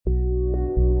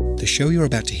The show you're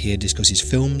about to hear discusses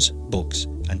films, books,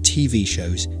 and TV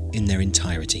shows in their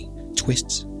entirety,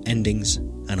 twists, endings,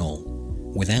 and all,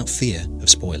 without fear of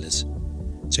spoilers.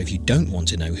 So if you don't want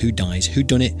to know who dies, who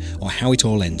done it, or how it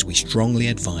all ends, we strongly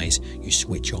advise you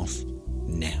switch off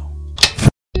now.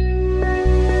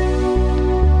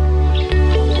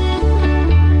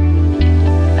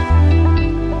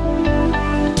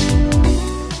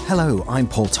 Hello, I'm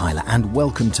Paul Tyler and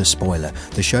welcome to Spoiler,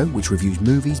 the show which reviews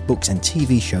movies, books and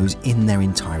TV shows in their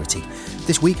entirety.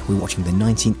 This week we're watching the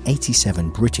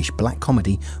 1987 British black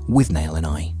comedy Withnail and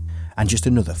I. And just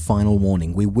another final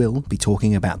warning, we will be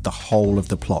talking about the whole of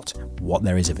the plot, what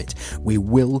there is of it. We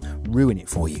will ruin it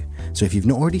for you. So if you've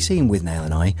not already seen Withnail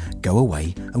and I, go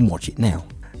away and watch it now.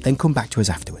 Then come back to us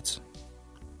afterwards.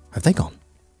 Have they gone?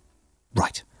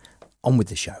 Right, on with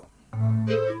the show.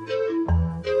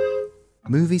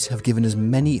 Movies have given us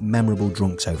many memorable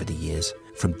drunks over the years,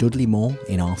 from Dudley Moore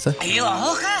in Arthur. Are you a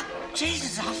hooker?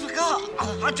 Jesus, I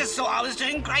forgot. I just thought I was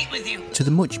doing great with you. To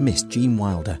the much-missed Gene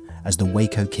Wilder as the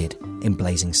Waco Kid in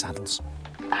Blazing Saddles.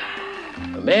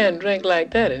 A man drink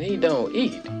like that and he don't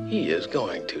eat, he is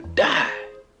going to die.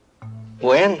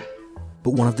 When?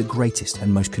 But one of the greatest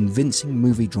and most convincing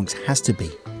movie drunks has to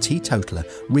be teetotaler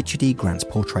Richard E. Grant's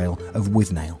portrayal of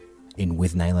Withnail in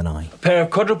Withnail and I. A pair of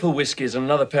quadruple whiskies and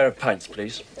another pair of pints,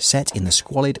 please. Set in the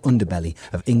squalid underbelly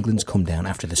of England's come down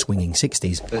after the swinging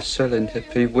 60s, They're selling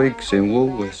hippie wigs in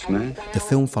Woolworths, man. the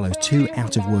film follows two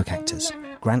out-of-work actors,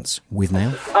 Grant's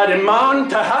Withnail I demand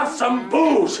to have some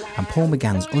booze! and Paul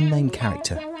McGann's unnamed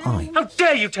character, I, How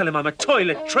dare you tell him I'm a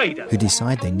toilet trader? who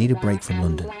decide they need a break from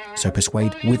London, so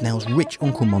persuade Withnail's rich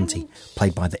Uncle Monty,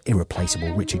 played by the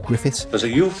irreplaceable Richard Griffiths, As a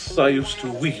youth, I used to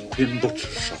weep in butcher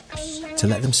shops. to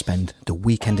let them spend the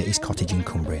weekend at his cottage in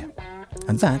Cumbria.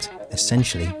 And that,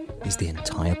 essentially, is the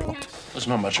entire plot. That's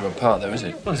not much of a part, though, is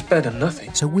it? Well, it's better than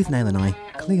nothing. So Withnail and I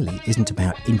clearly isn't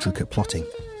about intricate plotting.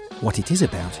 What it is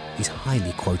about is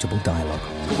highly quotable dialogue.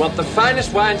 We want the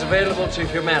finest wines available to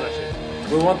humanity.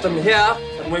 We want them here,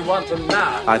 and we want them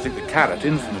now. I think the carrot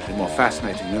infinitely more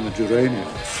fascinating than the geranium.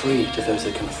 Free to those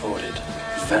that can afford it.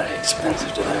 Very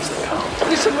expensive to those that can't.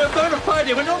 Listen, we're going to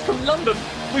Friday. We're not from London.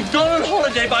 We've gone on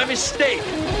holiday by mistake.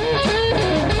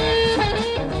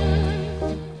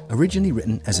 Originally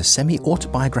written as a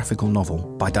semi-autobiographical novel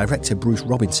by director Bruce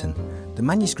Robinson, the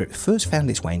manuscript first found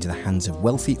its way into the hands of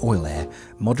wealthy oil heir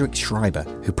Moderick Schreiber,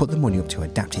 who put the money up to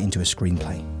adapt it into a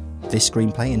screenplay. This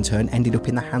screenplay in turn ended up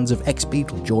in the hands of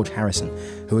ex-Beatle George Harrison,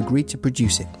 who agreed to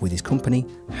produce it with his company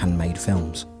Handmade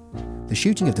Films. The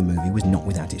shooting of the movie was not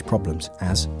without its problems,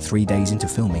 as 3 days into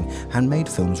filming, Handmade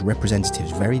Films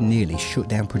representatives very nearly shut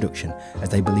down production as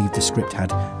they believed the script had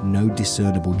no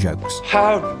discernible jokes.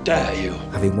 How dare you?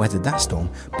 Having weathered that storm,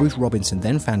 Bruce Robinson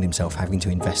then found himself having to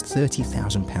invest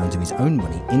 £30,000 of his own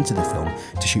money into the film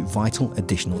to shoot vital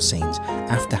additional scenes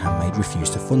after Handmade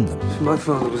refused to fund them. If my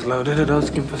father was loaded, I'd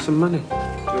ask him for some money.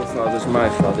 Your father's my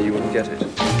father, you wouldn't get it.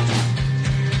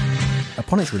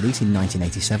 Upon its release in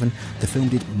 1987, the film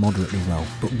did moderately well,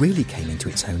 but really came into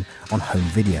its own on home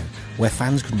video, where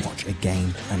fans could watch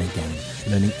again and again,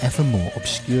 learning ever more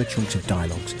obscure chunks of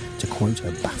dialogues, to quote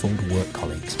her baffled work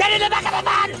colleagues. Get in the back of the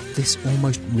van! This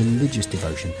almost religious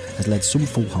devotion has led some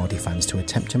foolhardy fans to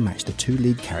attempt to match the two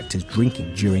lead characters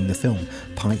drinking during the film,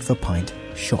 pint for pint,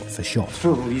 shot for shot.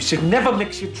 Fool, you should never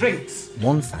mix your drinks.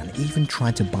 One fan even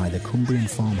tried to buy the Cumbrian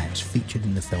farmhouse featured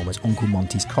in the film as Uncle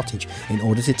Monty's cottage in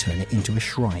order to turn it into a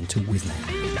shrine to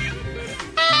Withnail.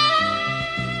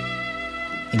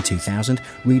 In 2000,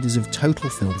 readers of Total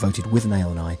Film voted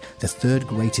Withnail and I the third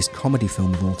greatest comedy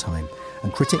film of all time,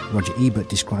 and critic Roger Ebert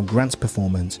described Grant's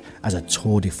performance as a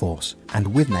tour de force, and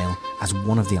Withnail as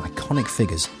one of the iconic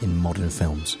figures in modern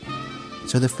films.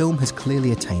 So the film has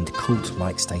clearly attained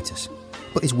cult-like status.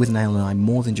 But is Withnail and I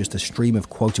more than just a stream of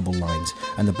quotable lines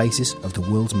and the basis of the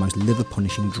world's most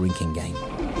liver-punishing drinking game?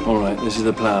 All right, this is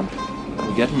the plan.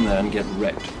 We get them there and get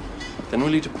wrecked. Then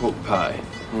we'll eat a pork pie,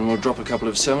 and then we'll drop a couple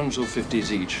of 7s or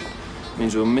 50s each.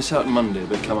 Means we'll miss out Monday,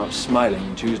 but come up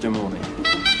smiling Tuesday morning.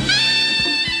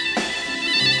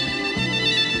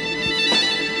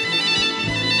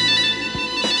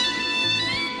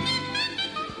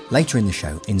 Later in the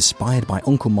show, inspired by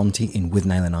Uncle Monty in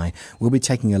Withnail and I, we'll be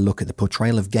taking a look at the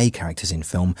portrayal of gay characters in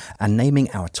film and naming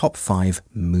our top 5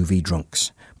 movie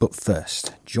drunks. But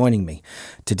first, joining me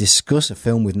to discuss a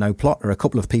film with no plot are a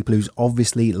couple of people who's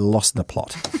obviously lost the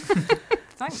plot.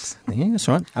 Thanks. Yeah, that's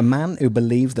right. A man who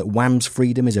believes that Wham's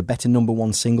Freedom is a better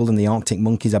 #1 single than the Arctic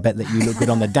Monkeys. I bet that you look good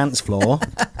on the dance floor.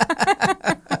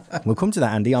 We'll come to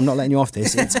that, Andy. I'm not letting you off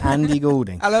this. It's Andy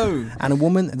Goulding. Hello. And a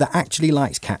woman that actually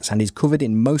likes cats and is covered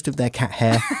in most of their cat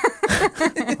hair.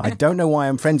 I don't know why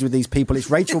I'm friends with these people. It's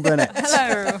Rachel Burnett.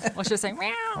 Hello. Or should I say,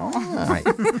 meow? All right.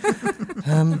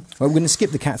 Well, we're going to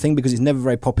skip the cat thing because it's never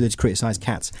very popular to criticise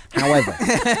cats. However,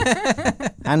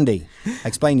 Andy,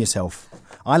 explain yourself.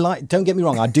 Don't get me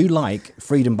wrong, I do like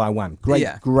Freedom by Wham.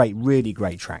 Great, really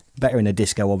great track. Better in a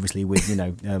disco, obviously, with,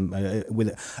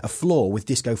 with a floor with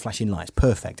disco flashing lights.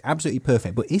 Perfect. Absolutely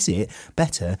perfect. But is it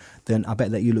better than I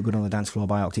Bet That You Look Good on the Dance Floor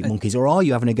by Arctic Monkeys? Or are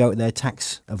you having a go at their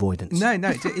tax avoidance? No,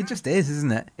 it just is,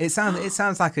 isn't it? It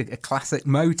sounds like a classic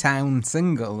Motown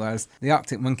single, whereas the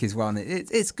Arctic Monkeys one,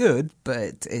 it's good,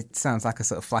 but it sounds like a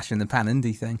sort of flash in the pan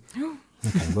indie thing.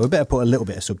 Okay, well, we better put a little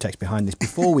bit of subtext behind this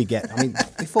before we get,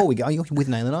 with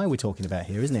Nail and I we're talking about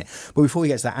here, isn't it? But before we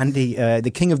get to that, Andy,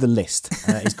 the king of the list,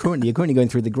 you're currently going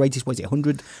through the greatest,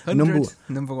 100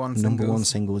 number one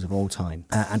singles of all time.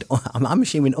 And I'm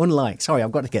assuming, sorry,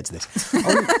 I've got to get to this.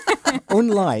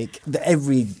 Unlike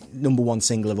every number one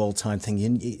single of all time thing,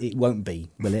 it won't be,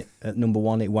 will it? At number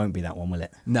one, it won't be that one, will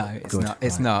it? No, it's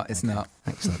not. It's not.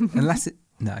 Excellent. Unless it...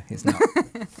 No, it's not.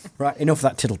 Right, enough of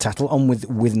that tittle-tattle. On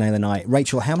with Nail and I.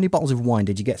 Rachel, how many bottles of wine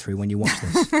did you get through when you watched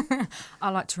this? I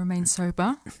like to remain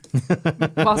sober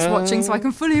whilst watching so I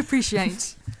can fully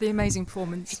appreciate the amazing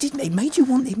performance. It made you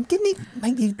want him, didn't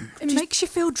it? It makes you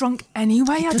feel drunk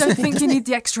anyway. I don't think you need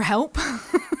the extra help.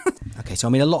 Okay, so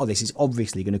I mean, a lot of this is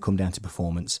obviously going to come down to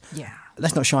performance. Yeah.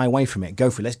 Let's not shy away from it.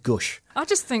 Go for it. Let's gush. I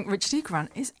just think Richard E.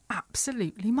 Grant is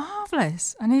absolutely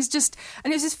marvellous. And it's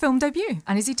his film debut.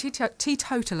 And he's a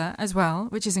teetotaler as well,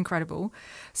 which is incredible.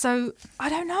 So I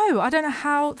don't know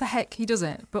how the heck he does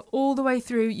it. But all the way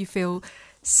through, you feel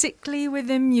sickly with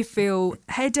him, you feel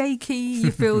headachy, you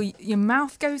feel your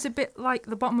mouth goes a bit like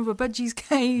the bottom of a budgie's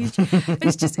cage.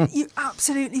 It's just, you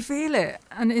absolutely feel it.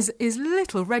 And his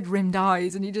little red-rimmed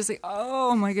eyes, and you just think,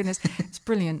 oh my goodness, it's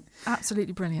brilliant,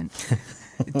 absolutely brilliant.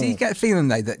 Do you get a feeling,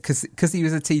 though, that because he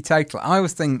was a teetotaler, I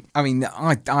always think, I mean,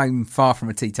 I'm far from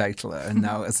a teetotaler, and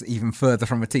now it's even further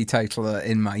from a teetotaler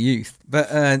in my youth.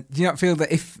 But do you not feel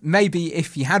that if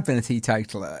you had been a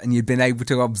teetotaler and you'd been able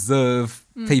to observe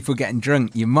people getting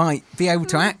drunk, you might be able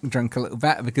to act drunk a little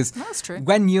better? Because that's true.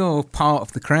 When you're part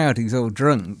of the crowd who's all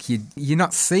drunk, you're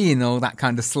not seeing all that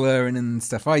kind of slurring and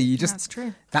stuff, are you? That's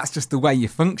true. That's just the way you're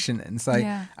functioning. So,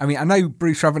 yeah. I mean, I know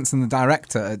Bruce Robinson, the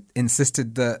director,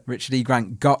 insisted that Richard E.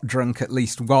 Grant got drunk at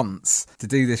least once to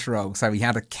do this role, so he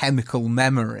had a chemical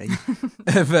memory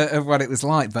of what it was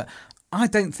like. But I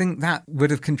don't think that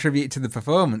would have contributed to the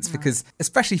performance, because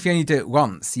especially if you only do it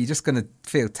once, you're just going to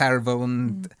feel terrible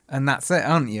and that's it,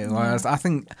 aren't you? Whereas I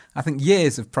think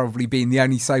years of probably being the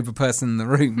only sober person in the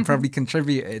room probably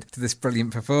contributed to this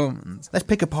brilliant performance. Let's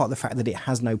pick apart the fact that it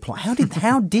has no plot.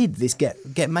 How did this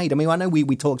get made? I mean, I know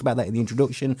we talked about that in the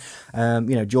introduction.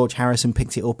 George Harrison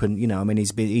picked it up, and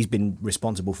he's been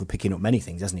responsible for picking up many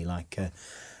things, hasn't he? Like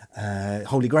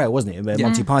Holy Grail, wasn't it?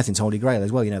 Monty Python's Holy Grail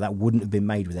as well. That wouldn't have been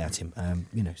made without him.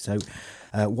 So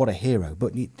what a hero.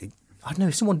 But I don't know,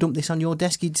 if someone dumped this on your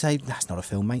desk, you'd say, that's not a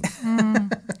film, mate.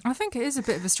 I think it is a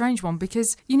bit of a strange one,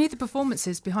 because you need the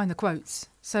performances behind the quotes.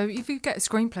 So if you get a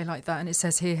screenplay like that and it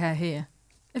says here, here, here,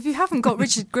 if you haven't got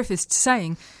Richard Griffiths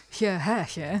saying here,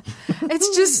 here,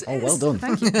 it's just... Oh, well done.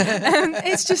 Thank you.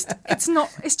 It's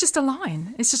just a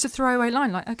line. It's just a throwaway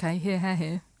line, like, okay, here, here,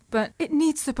 here. But it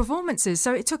needs the performances.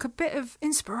 So it took a bit of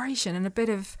inspiration and a bit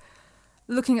of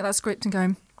looking at that script and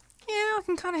going, yeah, I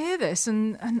can kind of hear this,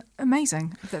 and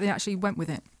amazing that they actually went with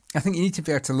it. I think you need to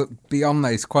be able to look beyond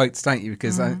those quotes, don't you?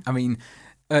 Because, I mean,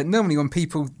 normally when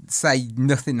people say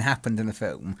nothing happened in a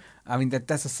film, I mean,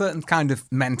 there's a certain kind of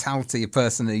mentality, a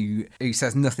person who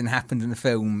says nothing happened in the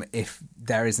film if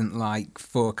there isn't like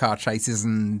 4 car chases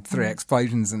and 3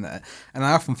 explosions in it. And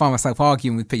I often find myself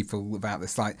arguing with people about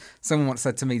this. Like, someone once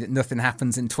said to me that nothing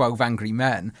happens in 12 Angry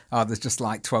Men. Oh, there's just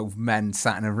like 12 men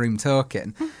sat in a room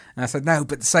talking. And I said, no,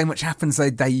 but so much happens.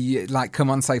 They like come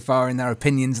on so far in their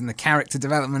opinions and the character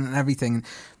development and everything.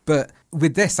 But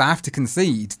with this, I have to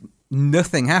concede,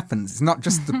 nothing happens. It's not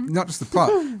just the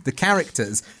plot. The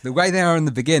characters, the way they are in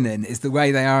the beginning is the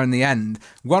way they are in the end.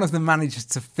 One of them manages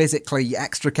to physically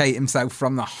extricate himself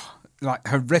from the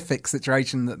horrific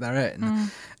situation that they're in.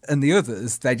 And the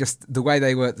others, they just, the way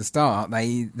they were at the start,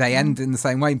 they end in the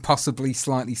same way, possibly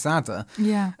slightly sadder.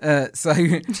 Yeah. So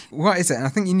what is it? And I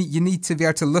think you need to be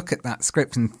able to look at that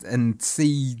script and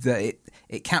see that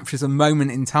it captures a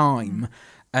moment in time.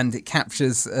 And it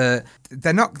captures,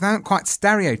 they're not quite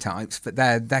stereotypes, but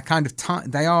they're kind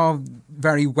of, they are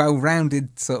very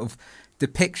well-rounded sort of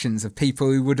depictions of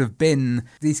people who would have been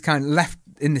these kind of left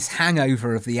in this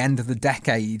hangover of the end of the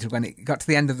decade. When it got to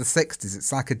the end of the 60s,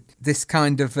 it's like this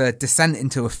kind of descent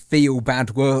into a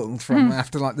feel-bad world from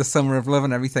after like the Summer of Love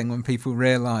and everything, when people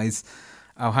realise,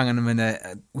 oh, hang on a minute,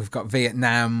 we've got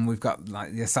Vietnam, we've got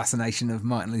like the assassination of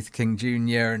Martin Luther King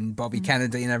Jr. and Bobby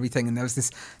Kennedy and everything, and there was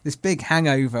this big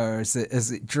hangover as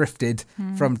it drifted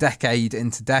from decade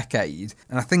into decade.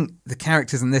 And I think the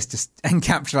characters in this just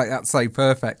encapsulate that so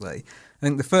perfectly. I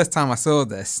think the first time I saw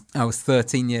this, I was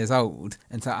 13 years old,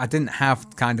 and so I didn't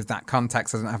have kind of that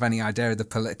context. I didn't have any idea of the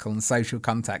political and social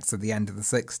context of the end of the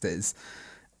 60s.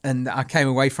 And I came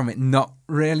away from it not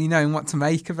really knowing what to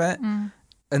make of it.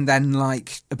 And then,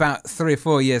 like, about 3 or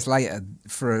 4 years later,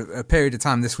 for a period of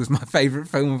time, this was my favourite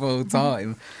film of all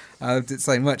time. I loved it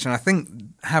so much. And I think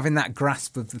having that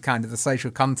grasp of the kind of the social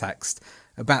context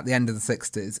about the end of the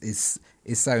 60s is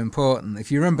so important.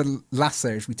 If you remember last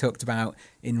series, we talked about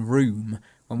in Room,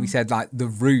 when we said, like, the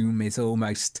room is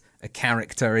almost a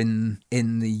character in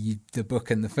the book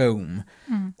and the film.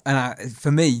 And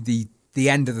for me, the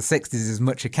end of the 60s is as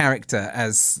much a character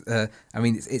as,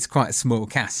 it's quite a small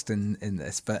cast in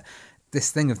this, but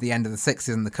this thing of the end of the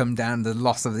 60s and the come down, the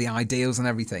loss of the ideals and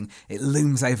everything, it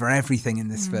looms over everything in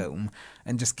this film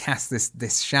and just casts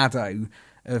this shadow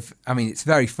of, it's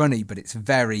very funny, but it's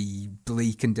very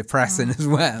bleak and depressing as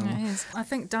well. It is. I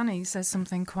think Danny says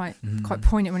something quite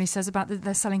poignant when he says about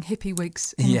they're selling hippie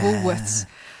wigs in Woolworths.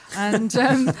 And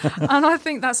I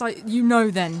think that's like,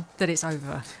 then that it's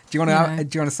over. Do you want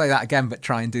to say that again, but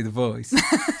try and do the voice?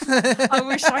 I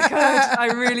wish I could. I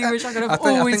really wish I could. I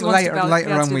think later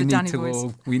on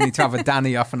we need to have a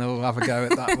Danny off and we'll have a go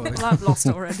at that voice. Well, I've lost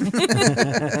already.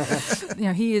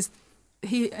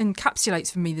 He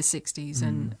encapsulates for me the 60s,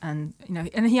 and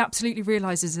he absolutely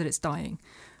realises that it's dying,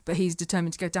 but he's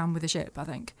determined to go down with the ship, I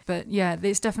think. But yeah,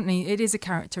 it is a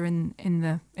character in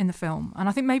the film, and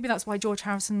I think maybe that's why George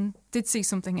Harrison did see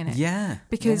something in it. Yeah,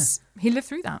 because he lived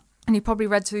through that. And he probably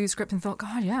read through the script and thought,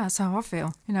 God, yeah, that's how I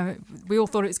feel. We all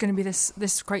thought it was going to be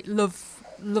this great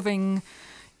loving,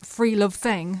 free love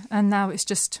thing, and now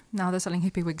they're selling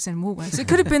hippie wigs in Woolworths. It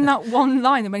could have been that one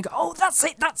line that made go, oh, that's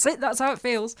it, that's how it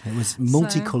feels. It was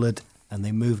multicoloured, and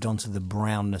they moved on to the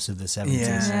brownness of the 70s.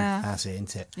 Yeah. That's it,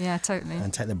 isn't it? Yeah, totally.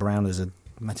 And take the brown as a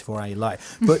metaphor how you like.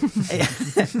 But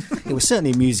it was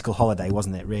certainly a musical holiday,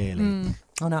 wasn't it, really?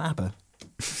 Oh, no, ABBA.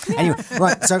 Anyway,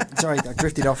 right, so, sorry, I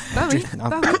drifted off. Bowie.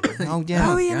 Oh, yeah.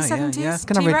 Bowie in the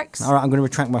 70s, T-Rex. All right, I'm going to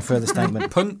retract my further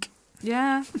statement. Punk.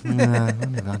 Yeah. I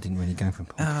didn't really go for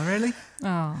punk. Oh, really?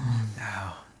 Oh.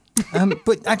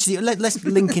 But actually, let's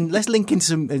link in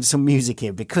some music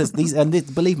here, because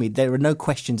believe me, there are no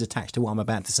questions attached to what I'm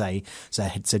about to say.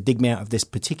 So dig me out of this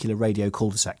particular radio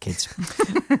cul-de-sac, kids.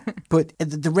 But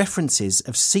the references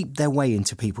have seeped their way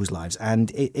into people's lives, and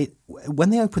it when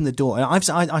they open the door. I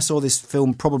saw this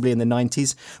film probably in the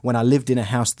 90s when I lived in a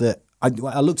house that.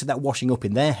 I looked at that washing up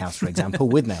in their house, for example,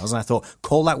 with nails, and I thought,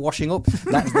 call that washing up?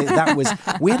 That was.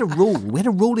 We had a rule. We had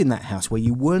a rule in that house where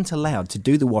you weren't allowed to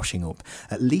do the washing up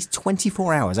at least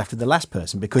 24 hours after the last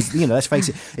person, because let's face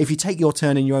it, if you take your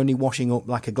turn and you're only washing up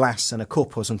like a glass and a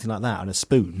cup or something like that and a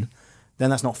spoon, then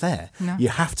that's not fair. No. You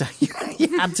have to.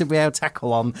 You had to be able to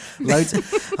tackle on loads.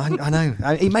 I know.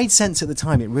 It made sense at the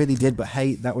time. It really did. But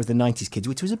hey, that was the 90s kids,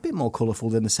 which was a bit more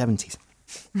colourful than the 70s.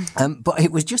 But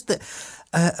it was just that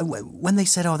when they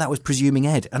said, oh, that was Presuming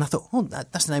Ed, and I thought, oh,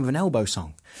 that's the name of an Elbow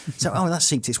song. So, that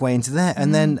seeped its way into there.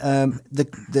 And then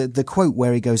the quote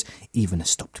where he goes, even a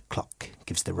stopped clock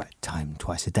gives the right time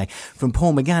twice a day, from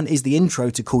Paul McGann, is the intro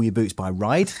to Cool Your Boots by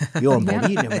Ride. You're on board,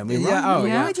 you know me, right?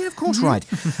 Ride, yeah, of course, Ride.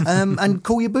 And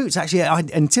Cool Your Boots, actually,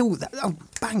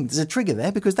 bang, there's a trigger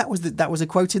there, because that was a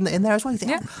quote in there as well. You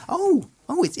think,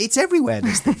 it's everywhere,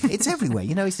 this thing. It's everywhere.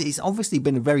 It's obviously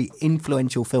been a very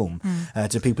influential film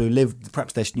to people who lived,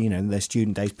 perhaps their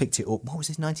student days, picked it up. What was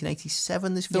this,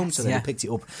 1987, this film? Yes, so they picked it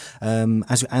up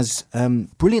as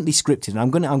brilliantly scripted. And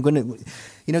I'm going to,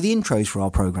 the intros for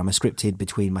our programme are scripted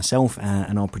between myself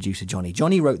and our producer, Johnny.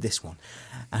 Johnny wrote this one.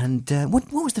 And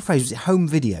what was the phrase? Was it home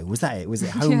video? Was that it? Was it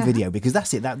home video? Because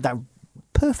that's it, that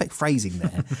perfect phrasing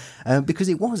there, because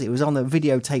it was on a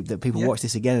videotape that people watched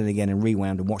this again and again and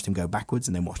rewound and watched him go backwards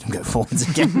and then watched him go forwards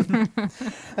again.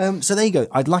 So there you go.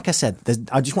 Like I said,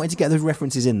 I just wanted to get those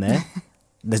references in there.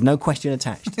 There's no question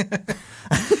attached.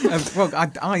 Well,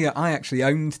 I actually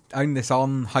owned this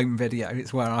on home video.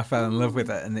 It's where I fell in love with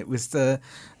it, and it was I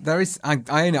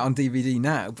own it on DVD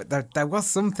now. But there was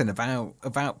something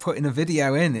about putting a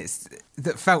video in.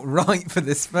 that felt right for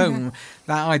this film.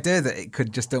 That idea that it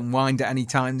could just unwind at any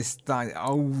time, this like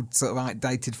old sort of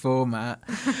outdated format,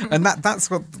 and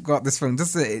that's what this film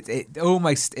does. It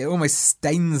almost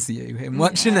stains you in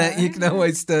watching it. You can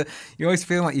always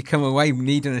feel like you come away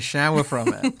needing a shower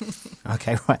from it.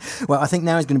 Okay, right. Well, I think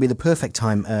now is going to be the perfect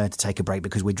time to take a break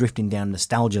because we're drifting down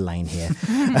nostalgia lane here.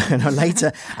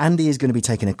 Later, Andy is going to be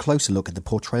taking a closer look at the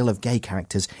portrayal of gay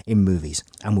characters in movies,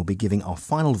 and we'll be giving our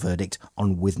final verdict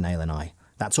on Withnail and I.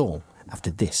 That's all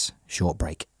after this short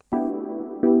break.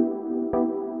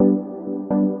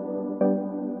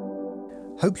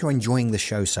 Hope you're enjoying the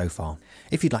show so far.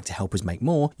 If you'd like to help us make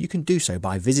more, you can do so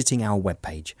by visiting our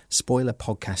webpage,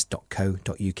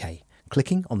 spoilerpodcast.co.uk,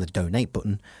 clicking on the donate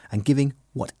button and giving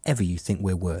whatever you think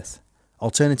we're worth.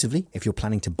 Alternatively, if you're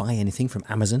planning to buy anything from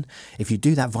Amazon, if you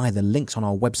do that via the links on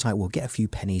our website, we'll get a few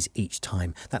pennies each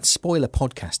time. That's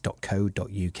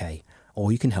spoilerpodcast.co.uk.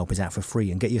 Or you can help us out for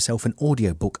free and get yourself an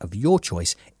audiobook of your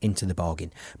choice into the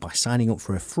bargain by signing up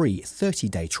for a free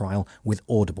 30-day trial with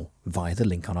Audible via the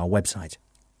link on our website.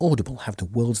 Audible have the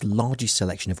world's largest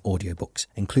selection of audiobooks,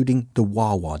 including The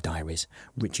Wawa Diaries,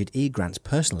 Richard E. Grant's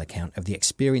personal account of the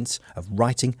experience of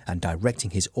writing and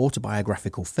directing his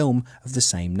autobiographical film of the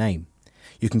same name.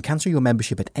 You can cancel your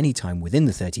membership at any time within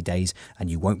the 30 days and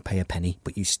you won't pay a penny,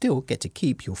 but you still get to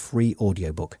keep your free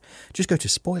audiobook. Just go to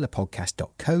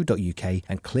spoilerpodcast.co.uk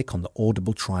and click on the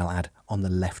Audible trial ad on the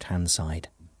left-hand side.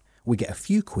 We get a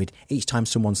few quid each time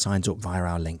someone signs up via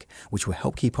our link, which will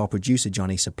help keep our producer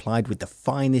Johnny supplied with the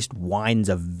finest wines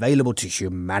available to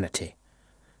humanity.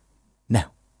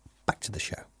 Now, back to the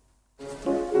show.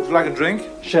 Would you like a drink?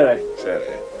 Sherry. Sherry.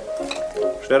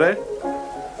 Sherry?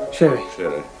 Sherry.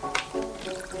 Sherry.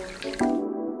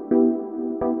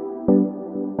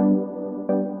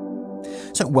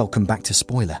 So welcome back to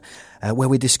Spoiler, where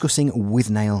we're discussing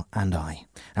Withnail and I.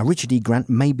 Now, Richard E. Grant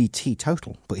may be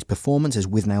teetotal, but his performance as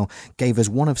Withnail gave us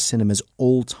one of cinema's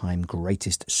all-time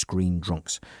greatest screen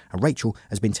drunks. And Rachel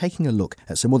has been taking a look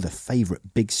at some other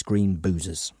favourite big-screen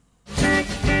boozers.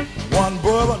 One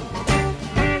bourbon,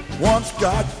 one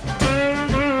scotch,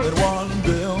 and one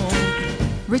bill.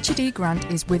 Richard E.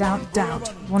 Grant is without doubt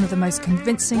one of the most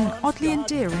convincing and oddly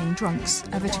endearing drunks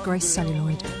ever to grace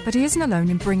celluloid. But he isn't alone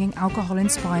in bringing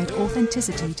alcohol-inspired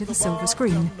authenticity to the silver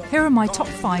screen. Here are my top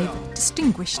 5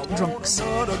 distinguished drunks.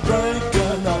 At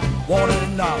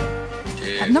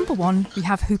number 1, we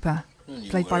have Hooper,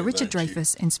 played by Richard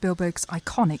Dreyfuss in Spielberg's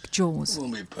iconic Jaws.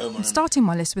 I'm starting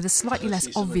my list with a slightly less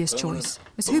obvious choice,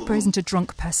 as Hooper isn't a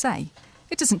drunk per se.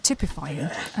 It doesn't typify him,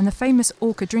 and the famous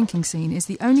orca drinking scene is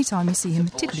the only time you see him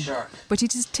tiddly. But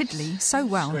it is tiddly so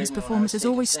well, his performance has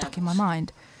always stuck in my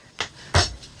mind.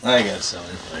 I got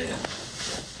something for you.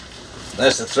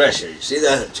 That's the Thresher. You see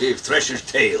that? Chief Thresher's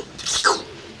tail.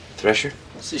 Thresher?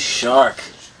 It's a shark.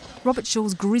 Robert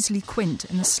Shaw's grisly Quint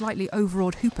and the slightly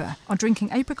overawed Hooper are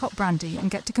drinking apricot brandy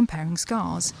and get to comparing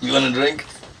scars. You want a drink?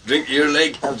 Drink to your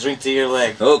leg? I'll drink to your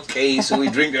leg. Okay, so we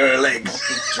drink our legs.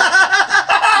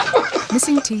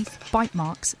 Missing teeth, bite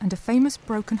marks, and a famous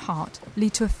broken heart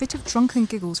lead to a fit of drunken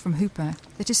giggles from Hooper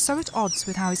that is so at odds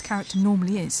with how his character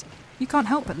normally is. You can't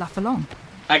help but laugh along.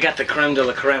 I got the creme de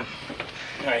la creme.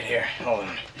 Right here. Hold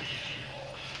on.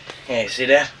 Yeah, you see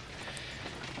that?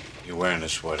 You're wearing a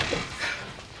sweater.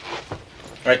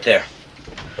 Right there.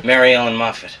 Mary Ellen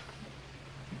Moffat.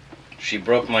 She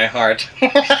broke my heart.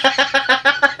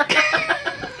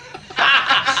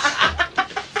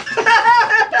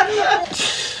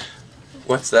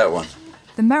 What's that one?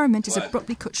 The merriment is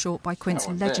abruptly cut short by Quint's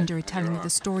legendary telling of the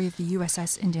story of the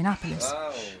USS Indianapolis,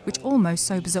 which almost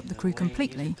sobers up the crew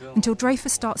completely until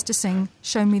Dreyfuss starts to sing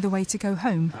 "Show Me the Way to Go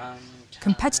Home."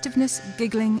 Competitiveness,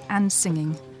 giggling and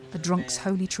singing, a drunk's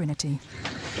holy trinity.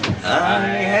 I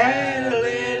had a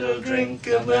little drink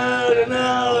about an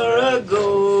hour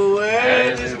ago, and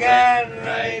it just got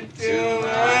right to my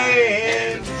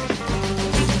head.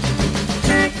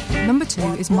 Number 2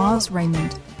 is Miles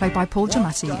Raymond, played by Paul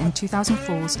Giamatti in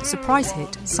 2004's surprise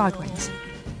hit Sideways.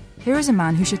 Here is a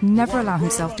man who should never allow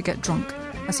himself to get drunk,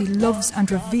 as he loves and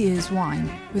reveres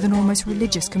wine with an almost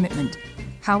religious commitment.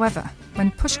 However,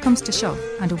 when push comes to shove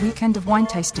and a weekend of wine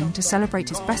tasting to celebrate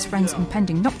his best friend's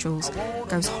impending nuptials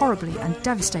goes horribly and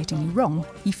devastatingly wrong,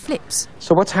 he flips.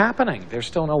 So what's happening? There's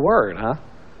still no word, huh?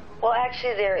 Well,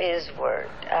 actually, there is word.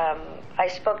 I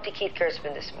spoke to Keith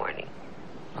Kurtzman this morning.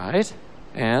 Right.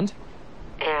 And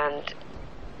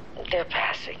they're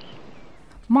passing.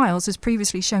 Miles has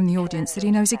previously shown the audience that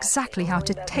he knows exactly how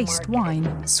to taste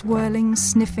wine. Swirling,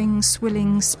 sniffing,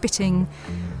 swilling, spitting.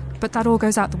 But that all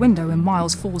goes out the window when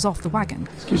Miles falls off the wagon.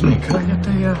 Excuse me, could I get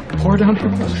the pour down here?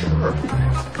 Sure.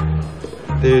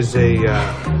 There's a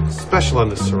special on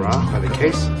the Syrah by the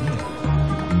case.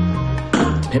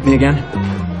 Hit me again.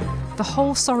 The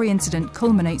whole sorry incident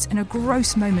culminates in a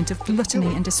gross moment of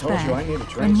gluttony and despair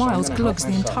when Miles glugs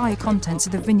the entire contents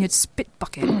of the vineyard spit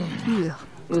bucket. Ugh.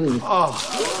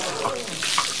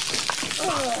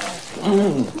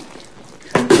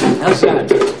 How's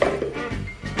that?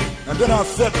 And then I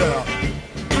sat there,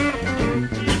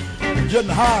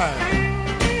 getting high,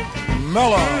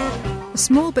 mellow. A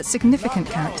small but significant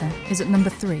character is at number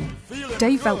 3.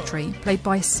 Dave Veltri, played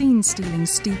by scene-stealing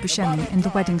Steve Buscemi in The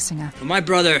Wedding Singer. When my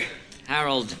brother,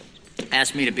 Harold,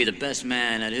 asked me to be the best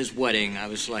man at his wedding, I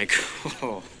was like,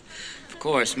 oh, of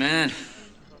course, man.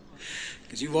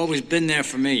 Because you've always been there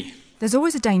for me. There's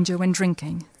always a danger when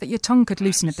drinking that your tongue could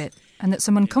loosen a bit and that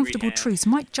some uncomfortable truths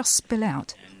might just spill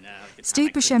out.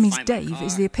 Steve Buscemi's Dave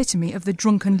is the epitome of the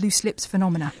drunken loose lips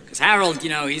phenomena. Because Harold,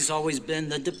 he's always been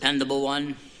the dependable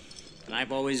one. And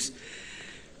I've always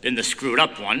been the screwed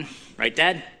up one. Right,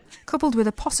 Dad? Coupled with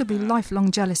a possibly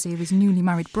lifelong jealousy of his newly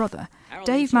married brother,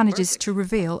 Dave manages to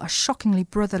reveal a shockingly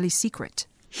brotherly secret.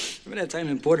 Remember that time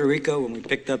in Puerto Rico when we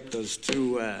picked up those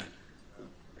two, well,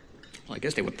 I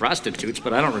guess they were prostitutes,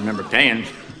 but I don't remember paying.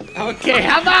 Okay,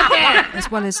 how about that? As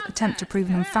well as attempt to prove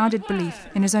an unfounded belief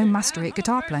in his own mastery at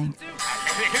guitar playing.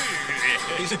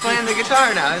 He's playing the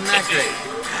guitar now, isn't that great?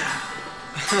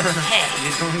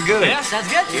 He's doing good. Yeah, sounds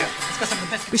good. Yeah.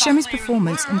 Buscemi's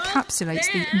performance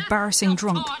encapsulates the embarrassing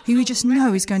drunk who you just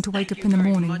know is going to wake up in the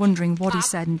morning wondering what he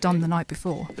said and done the night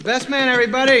before. The best man,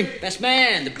 everybody. Best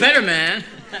man, the better man.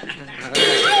 I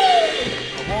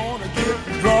wanna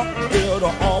get drunk, get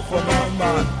off of my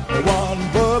mind.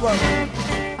 One bourbon.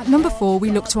 At number 4,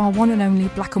 we look to our one and only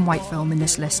black and white film in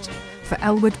this list, for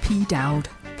Elwood P. Dowd,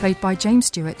 played by James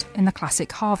Stewart in the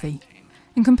classic Harvey.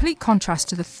 In complete contrast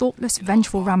to the thoughtless,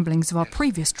 vengeful ramblings of our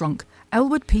previous drunk,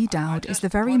 Elwood P. Dowd is the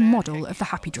very model of the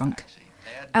happy drunk.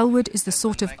 Elwood is the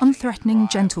sort of unthreatening,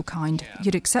 gentle kind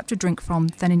you'd accept a drink from,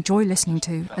 then enjoy listening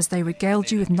to as they regaled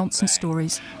you with nonsense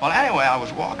stories. Well, anyway, I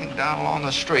was walking down along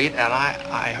the street and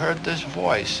I heard this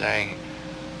voice saying,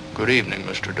 "Good evening,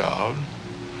 Mr. Dowd."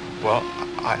 Well,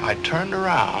 I turned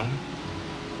around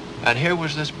and here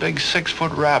was this big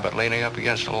 6-foot rabbit leaning up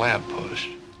against a lamppost.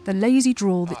 The lazy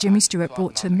drawl that Jimmy Stewart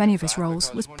brought to many of his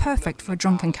roles was perfect for a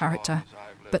drunken character,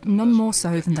 but none more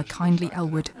so than the kindly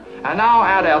Elwood. And now,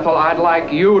 Aunt Ethel, I'd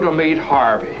like you to meet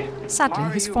Harvey. Sadly,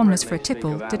 his fondness for a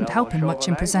tipple didn't help him much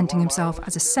in presenting himself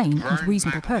as a sane and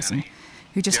reasonable person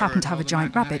who just happened to have a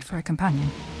giant rabbit for a companion.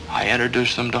 I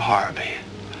introduced them to Harvey,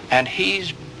 and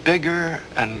he's bigger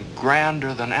and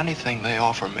grander than anything they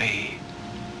offer me.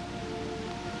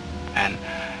 And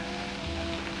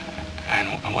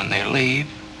when they leave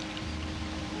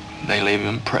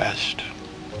impressed.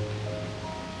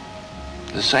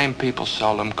 The same people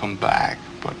seldom come back,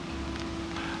 but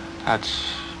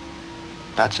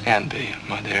that's envy,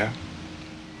 my dear.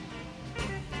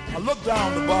 I looked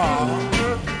down the bar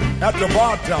at the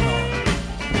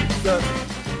bartender.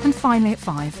 And finally at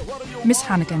 5, Miss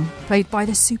Hannigan, played by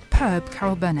the superb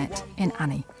Carol Burnett in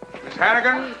Annie. Miss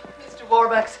Hannigan? Mr.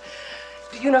 Warbucks,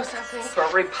 do you know something? For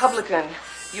a Republican,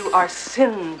 you are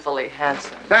sinfully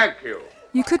handsome. Thank you.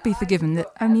 You could be forgiven that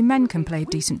only men can play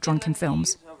decent drunk in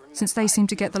films, since they seem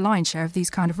to get the lion's share of these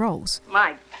kind of roles.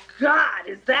 My God,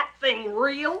 is that thing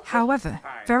real? However,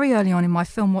 very early on in my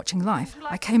film-watching life,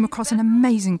 I came across an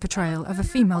amazing portrayal of a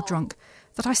female drunk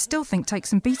that I still think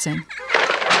takes some beating.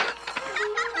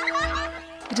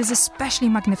 It is especially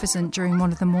magnificent during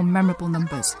one of the more memorable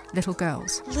numbers, Little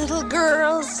Girls. Little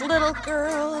girls,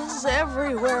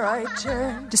 everywhere I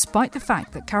turn. Despite the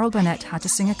fact that Carol Burnett had to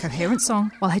sing a coherent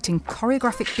song while hitting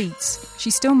choreographic beats,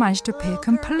 she still managed to appear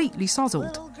completely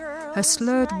sozzled. Her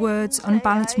slurred words,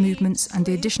 unbalanced movements, and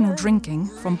the additional drinking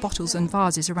from bottles and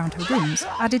vases around her rooms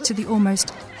added to the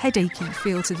almost headachy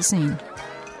feel to the scene.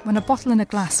 When a bottle and a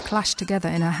glass clash together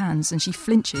in her hands and she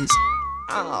flinches,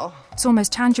 it's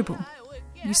almost tangible.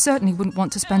 You certainly wouldn't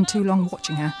want to spend too long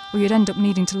watching her, or you'd end up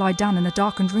needing to lie down in a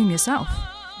darkened room yourself.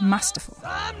 Masterful.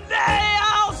 Someday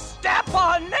I'll step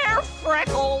on their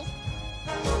freckles.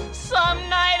 Some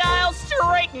night I'll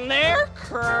straighten their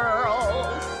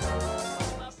curls.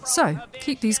 So,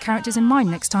 keep these characters in mind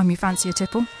next time you fancy a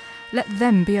tipple. Let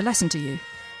them be a lesson to you.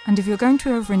 And if you're going to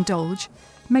overindulge,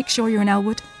 make sure you're an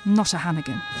Elwood, not a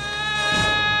Hannigan.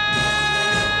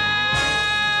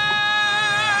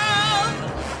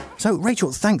 So,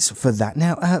 Rachel, thanks for that.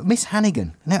 Now, Miss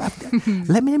Hannigan, now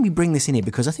let me bring this in here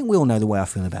because I think we all know the way I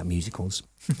feel about musicals.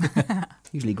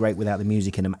 Usually great without the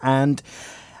music in them. And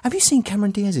Have you seen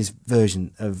Cameron Diaz's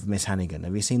version of Miss Hannigan?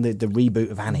 Have you seen the reboot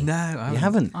of Annie? No, I You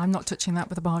haven't? I'm not touching that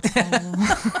with a barge pole.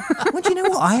 Well, do you know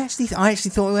what? I actually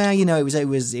thought, well, you know, it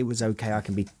was okay. I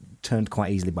can be turned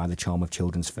quite easily by the charm of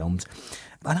children's films.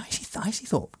 And I actually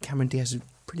thought Cameron Diaz was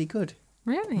pretty good.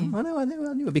 Really? I knew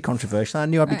it'd be controversial. I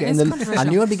knew I'd be It is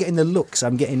controversial. the looks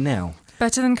I'm getting now.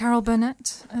 Better than Carol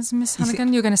Burnett as Miss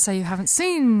Hannigan? You're going to say you haven't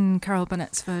seen Carol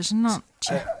Burnett's version, not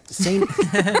you? Seen?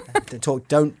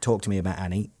 Don't talk to me about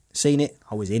Annie. Seen it?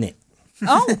 I was in it.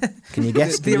 Oh, Can you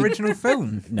guess? The original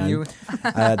film? No.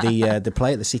 The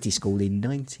play at the City School in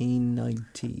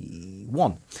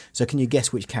 1991. So can you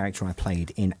guess which character I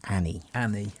played in Annie?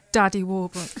 Annie. Daddy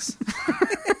Warbucks.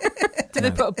 Did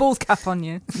they put a bald cap on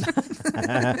you?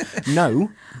 No,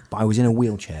 but I was in a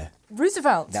wheelchair.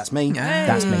 Roosevelt. That's me.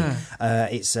 That's me.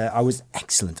 I was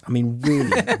excellent. I mean,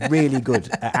 really good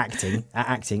at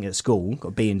acting at school. Got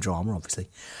a B in drama, obviously,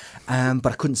 but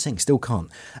I couldn't sing. Still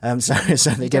can't. So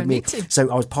they gave me.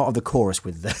 So I was part of the chorus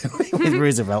with with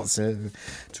Roosevelt. So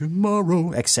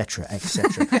tomorrow, etc.,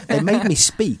 etc. They made me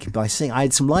speak by singing. I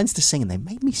had some lines to sing, and they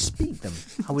made me speak them.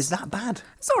 I was that bad.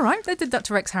 It's all right. They did that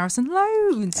to Rex Harrison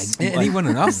loads. And he won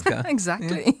an Oscar.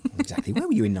 Exactly. Yeah, exactly. Where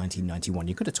were you in 1991?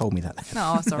 You could have told me that then.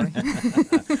 Oh, sorry.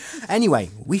 Anyway,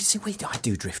 I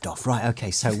do drift off. Right,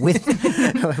 okay, so with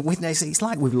it's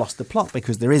like we've lost the plot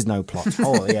because there is no plot.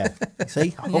 Oh, yeah.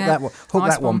 See? Hook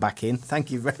that one back in. Thank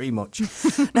you very much.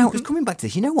 Now, coming back to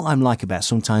this, you know what I'm like about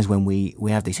sometimes when we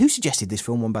have this? Who suggested this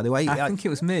film one, by the way? I think it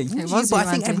was me. It was but you,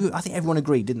 I think Andy. everyone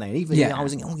agreed, didn't they? And even I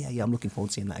was thinking, I'm looking forward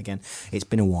to seeing that again. It's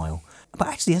been a while. But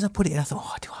actually, as I put it in, I thought,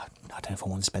 I don't know if I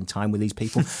want to spend time with these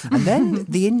people. And then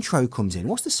the intro comes in.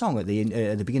 What's the song at the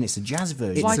beginning? It's the jazz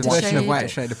version. It's a version of White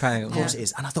Shade of Pale. Of course it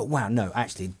is. And I thought, wow, no,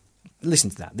 actually, listen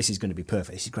to that. This is going to be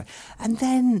perfect. This is great. And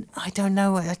then, I don't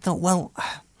know, I thought, well,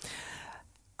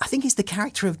 I think it's the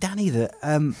character of Danny that,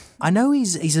 I know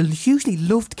he's a hugely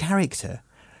loved character,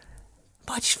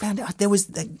 but I just found out there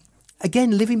was...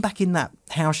 Again, living back in that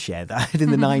house share that I had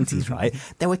in the 90s, right?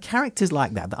 There were characters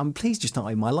like that I'm pleased just not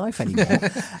in my life anymore.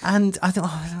 And I thought,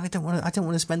 I don't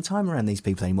want to spend time around these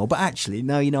people anymore. But actually,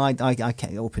 no, I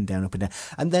kept up and down.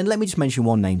 And then let me just mention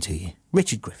one name to you: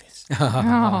 Richard Griffiths.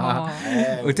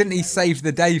 Well, didn't he save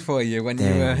the day for you when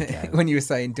you were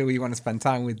saying, do we want to spend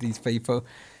time with these people?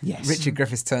 Yes. Richard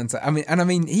Griffiths turns up. I've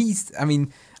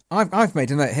made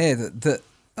a note here that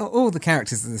all the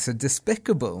characters of this are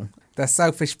despicable. They're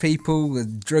selfish people,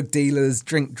 drug dealers,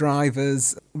 drink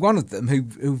drivers. One of them,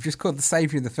 who've just called the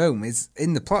saviour of the film, is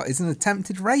in the plot, is an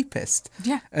attempted rapist.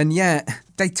 Yeah. And yet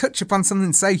they touch upon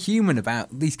something so human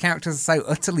about these characters are so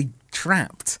utterly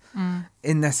trapped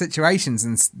in their situations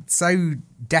and so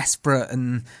desperate,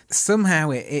 and somehow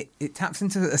it taps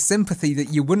into a sympathy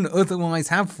that you wouldn't otherwise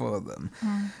have for them.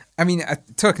 I mean,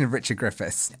 talking of Richard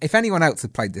Griffiths, if anyone else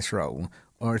had played this role,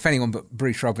 or if anyone but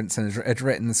Bruce Robinson had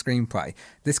written the screenplay,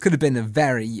 this could have been a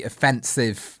very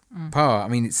offensive part. I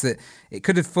mean, it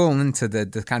could have fallen into the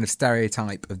kind of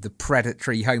stereotype of the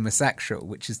predatory homosexual,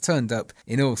 which has turned up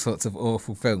in all sorts of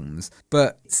awful films.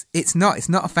 But it's not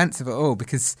offensive at all,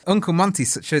 because Uncle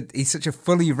Monty's such a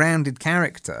fully rounded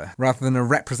character rather than a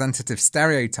representative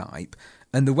stereotype.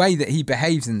 And the way that he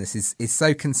behaves in this is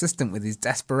so consistent with his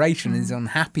desperation and his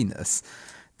unhappiness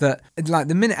that, like,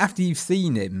 the minute after you've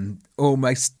seen him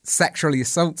almost sexually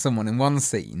assault someone in one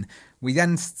scene, we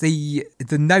then see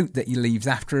the note that he leaves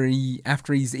after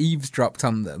he's eavesdropped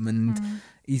on them, and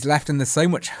he's left, and there's so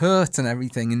much hurt and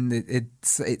everything, and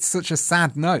it's such a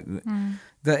sad note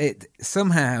that it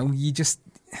somehow you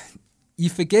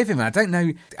forgive him. I don't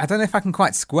know if I can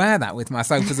quite square that with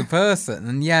myself as a person,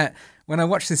 and yet when I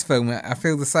watch this film, I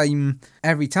feel the same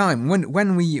every time.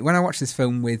 When I watched this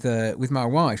film with my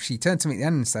wife, she turned to me at the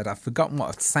end and said, "I've forgotten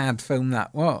what a sad film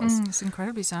that was." It's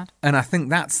incredibly sad. And I think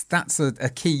that's a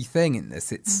key thing in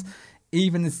this. It's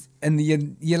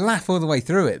you laugh all the way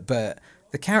through it, but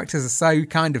the characters are so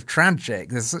kind of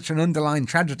tragic. There's such an underlying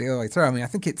tragedy all the way through. I mean,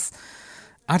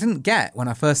 I didn't get when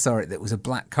I first saw it that it was a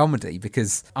black comedy,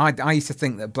 because I used to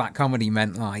think that black comedy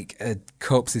meant like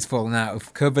corpses falling out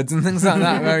of cupboards and things like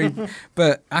that.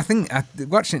 But I think,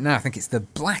 watching it now, I think it's the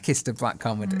blackest of black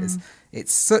comedies.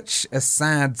 It's such a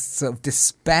sad, sort of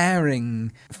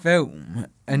despairing film.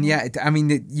 And yet, I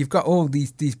mean, you've got all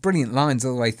these brilliant lines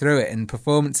all the way through it and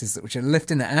performances which are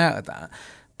lifting it out of that.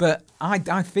 But I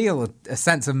feel a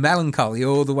sense of melancholy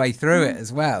all the way through it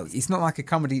as well. It's not like a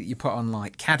comedy that you put on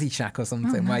like Caddyshack or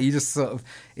something, where you just sort of,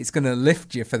 it's going to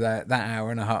lift you for that hour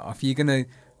and a half. You're going to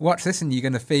watch this and you're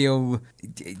going to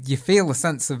feel a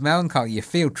sense of melancholy. You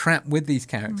feel trapped with these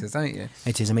characters, don't you?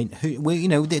 It is. I mean,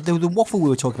 the waffle we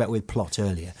were talking about with plot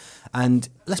earlier, and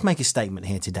let's make a statement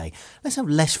here today. Let's have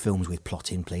less films with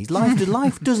plot in, please.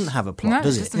 Life doesn't have a plot,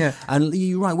 does it? Yeah. And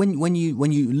you're right. When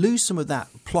you lose some of that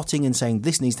plotting and saying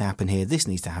this needs to happen here, this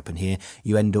needs to happen here,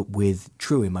 you end up with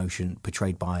true emotion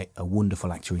portrayed by a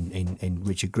wonderful actor in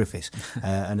Richard Griffiths,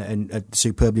 and a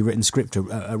superbly written script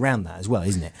around that as well,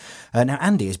 isn't it? Now,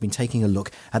 Andy has been taking a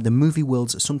look at the movie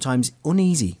world's sometimes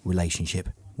uneasy relationship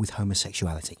with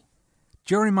homosexuality.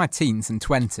 During my teens and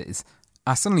 20s,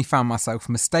 I suddenly found myself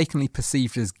mistakenly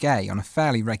perceived as gay on a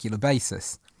fairly regular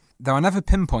basis. Though I never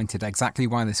pinpointed exactly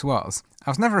why this was,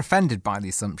 I was never offended by the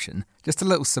assumption, just a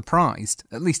little surprised,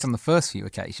 at least on the first few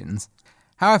occasions.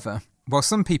 However, while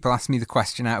some people asked me the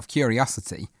question out of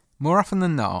curiosity, more often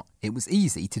than not, it was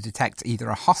easy to detect either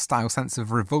a hostile sense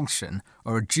of revulsion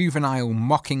or a juvenile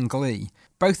mocking glee,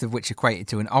 both of which equated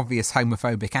to an obvious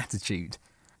homophobic attitude.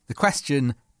 The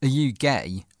question, "Are you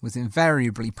gay?" was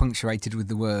invariably punctuated with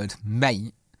the word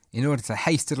 "mate" in order to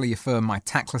hastily affirm my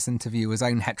tactless interviewer's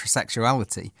own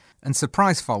heterosexuality, and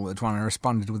surprise followed when I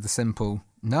responded with a simple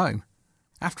 "no."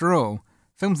 After all,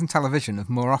 films and television have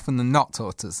more often than not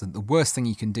taught us that the worst thing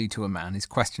you can do to a man is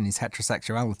question his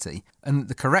heterosexuality, and that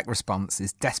the correct response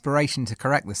is desperation to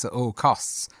correct this at all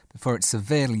costs before it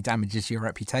severely damages your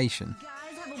reputation.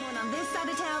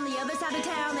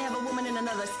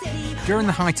 During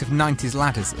the height of 90s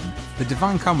laddism, the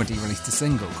Divine Comedy released a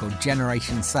single called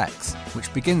Generation Sex,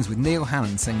 which begins with Neil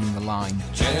Hannon singing the line,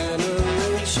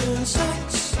 Generation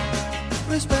Sex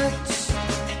respects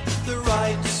the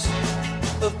rights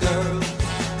of girls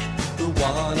who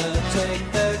wanna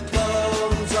take their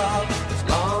clothes off, as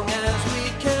long as we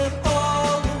can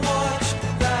all watch,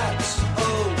 that's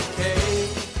okay.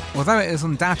 Although it has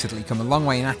undoubtedly come a long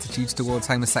way in attitudes towards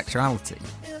homosexuality,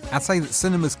 I'd say that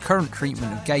cinema's current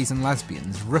treatment of gays and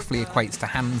lesbians roughly equates to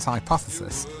Hannon's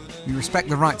hypothesis. We respect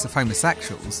the rights of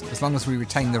homosexuals as long as we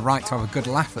retain the right to have a good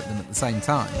laugh at them at the same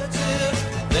time.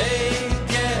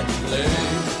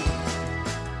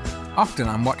 Often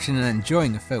I'm watching and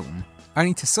enjoying a film,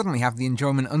 only to suddenly have the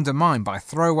enjoyment undermined by a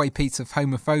throwaway piece of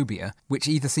homophobia, which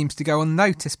either seems to go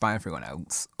unnoticed by everyone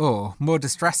else, or, more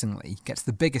distressingly, gets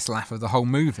the biggest laugh of the whole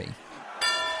movie.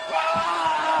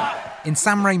 In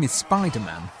Sam Raimi's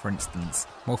Spider-Man, for instance,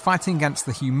 while fighting against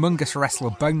the humongous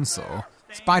wrestler Bonesaw,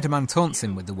 Spider-Man taunts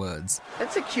him with the words,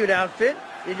 "That's a cute outfit.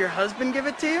 Did your husband give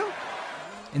it to you?"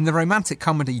 In the romantic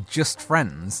comedy Just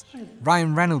Friends,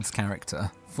 Ryan Reynolds'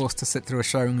 character, forced to sit through a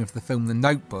showing of the film The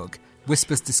Notebook,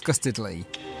 whispers disgustedly,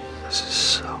 "This is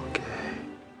so gay."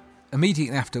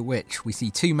 Immediately after which, we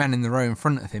see two men in the row in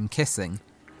front of him kissing.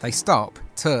 They stop,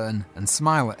 turn, and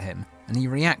smile at him, and he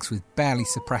reacts with barely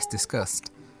suppressed disgust.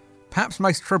 Perhaps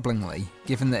most troublingly,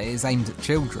 given that it is aimed at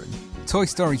children, Toy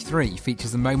Story 3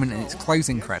 features a moment in its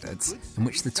closing credits in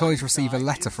which the toys receive a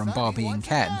letter from Barbie and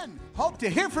Ken. Hope to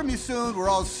hear from you soon. We're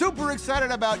all super excited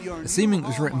about your... Assuming it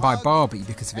was written by Barbie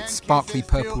because of its sparkly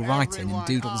purple writing and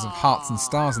doodles of hearts and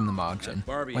stars in the margin,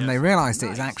 when they realised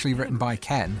it is actually written by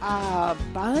Ken.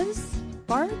 Buzz?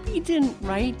 Barbie didn't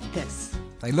write this.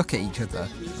 They look at each other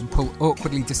and pull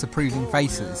awkwardly disapproving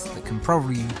faces that can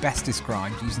probably be best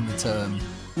described using the term,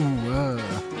 ooh,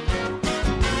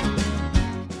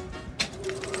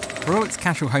 For all its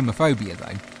casual homophobia,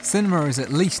 though, cinema is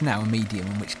at least now a medium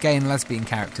in which gay and lesbian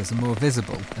characters are more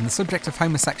visible, and the subject of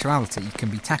homosexuality can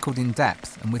be tackled in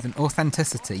depth and with an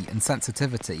authenticity and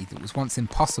sensitivity that was once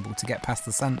impossible to get past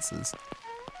the censors.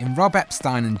 In Rob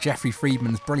Epstein and Jeffrey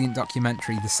Friedman's brilliant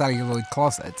documentary The Celluloid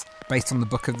Closet, based on the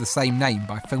book of the same name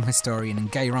by film historian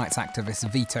and gay rights activist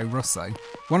Vito Russo,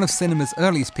 one of cinema's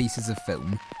earliest pieces of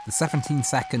film, the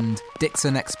 17-second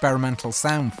Dixon experimental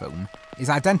sound film,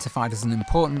 is identified as an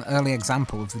important early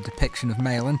example of the depiction of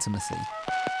male intimacy.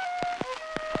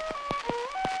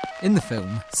 In the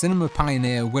film, cinema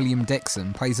pioneer William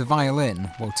Dixon plays a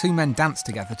violin while two men dance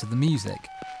together to the music.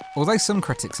 Although some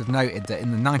critics have noted that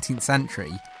in the 19th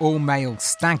century, all-male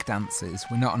stag dances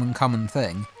were not an uncommon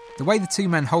thing, the way the two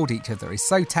men hold each other is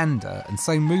so tender and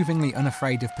so movingly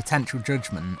unafraid of potential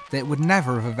judgment that it would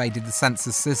never have evaded the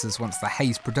censor's scissors once the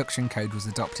Hays Production Code was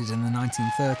adopted in the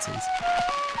 1930s.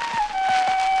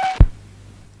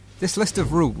 This list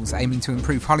of rules aiming to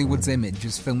improve Hollywood's image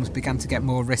as films began to get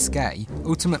more risque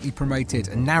ultimately promoted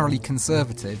a narrowly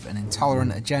conservative and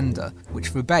intolerant agenda which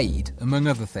forbade, among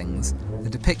other things, the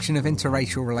depiction of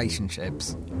interracial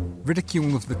relationships,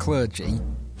 ridicule of the clergy,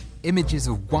 images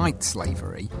of white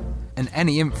slavery, and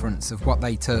any inference of what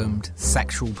they termed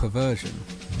sexual perversion.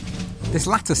 This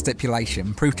latter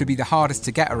stipulation proved to be the hardest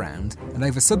to get around, and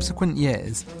over subsequent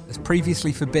years, as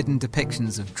previously forbidden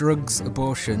depictions of drugs,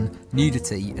 abortion,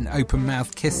 nudity and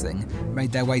open-mouthed kissing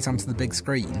made their ways onto the big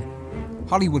screen,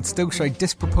 Hollywood still showed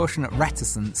disproportionate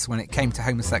reticence when it came to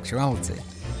homosexuality.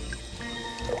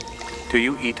 Do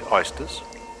you eat oysters?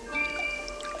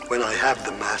 When I have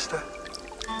them, master.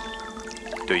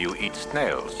 Do you eat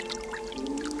snails?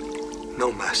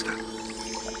 No, master.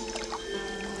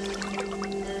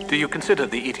 Do you consider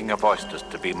the eating of oysters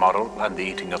to be moral and the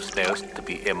eating of snails to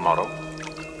be immoral?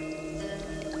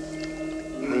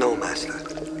 No, master.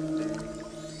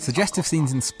 Suggestive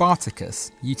scenes in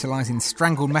Spartacus, utilising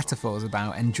strangled metaphors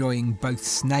about enjoying both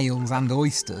snails and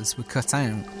oysters, were cut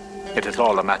out. It is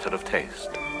all a matter of taste,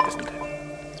 isn't it?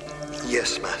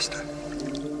 Yes, master.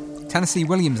 Tennessee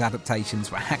Williams adaptations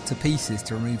were hacked to pieces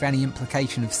to remove any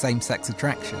implication of same-sex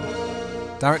attraction.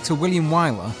 Director William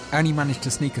Wyler only managed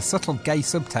to sneak a subtle gay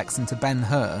subtext into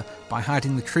Ben-Hur by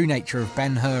hiding the true nature of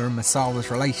Ben-Hur and Masala's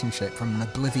relationship from an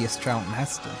oblivious Charlton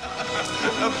Heston.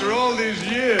 After all these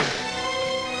years,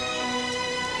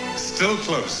 still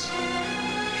close.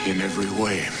 In every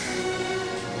way.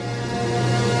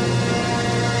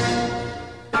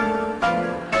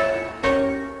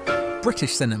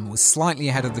 British cinema was slightly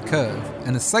ahead of the curve,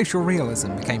 and as social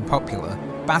realism became popular,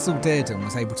 Basil Dearden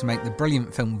was able to make the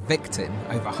brilliant film Victim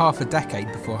over half a decade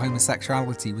before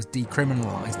homosexuality was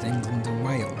decriminalised in England and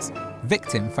Wales.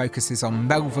 Victim focuses on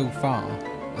Melville Farr,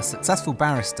 a successful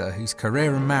barrister whose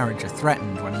career and marriage are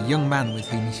threatened when a young man with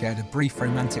whom he shared a brief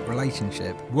romantic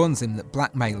relationship warns him that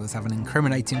blackmailers have an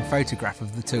incriminating photograph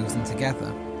of the two of them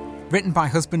together. Written by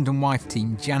husband and wife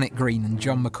team Janet Green and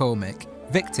John McCormick,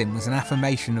 Victim was an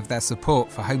affirmation of their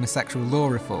support for homosexual law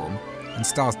reform and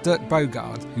stars Dirk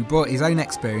Bogarde, who brought his own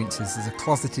experiences as a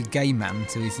closeted gay man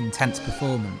to his intense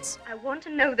performance. I want to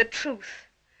know the truth.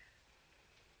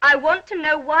 I want to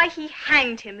know why he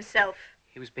hanged himself.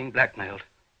 He was being blackmailed.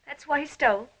 That's why he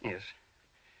stole. Yes.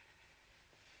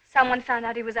 Someone found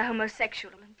out he was a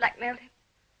homosexual and blackmailed him.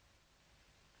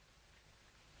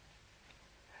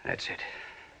 That's it.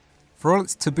 For all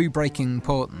its taboo-breaking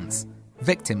importance,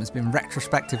 Victim has been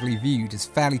retrospectively viewed as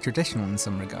fairly traditional in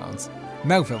some regards.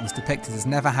 Melville is depicted as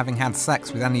never having had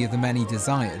sex with any of the men he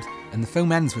desired, and the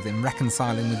film ends with him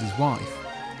reconciling with his wife.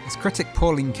 As critic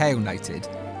Pauline Kael noted,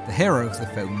 the hero of the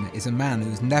film is a man who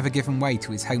has never given way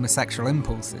to his homosexual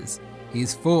impulses. He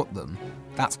has fought them.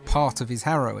 That's part of his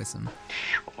heroism.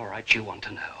 All right, you want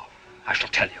to know. I shall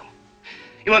tell you.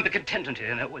 You won't be content until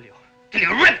you know, will you? Till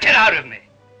you ripped it out of me.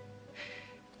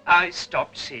 I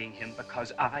stopped seeing him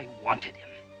because I wanted him.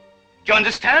 Do you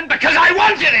understand? Because I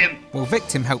wanted him! While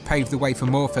Victim helped pave the way for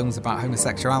more films about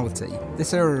homosexuality,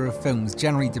 this era of films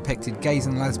generally depicted gays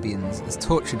and lesbians as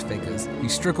tortured figures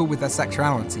whose struggle with their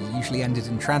sexuality usually ended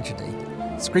in tragedy.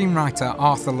 Screenwriter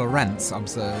Arthur Lawrence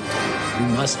observed, "You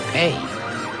must pay.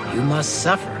 You must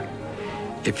suffer.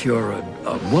 If you're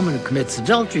a woman who commits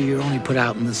adultery, you're only put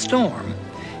out in the storm.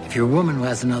 If you're a woman who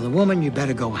has another woman, you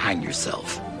better go hang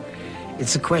yourself.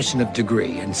 It's a question of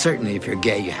degree, and certainly if you're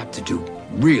gay, you have to do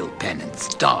real penance,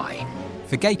 die."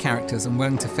 For gay characters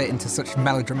unwilling to fit into such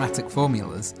melodramatic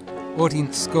formulas,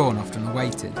 audience scorn often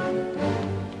awaited.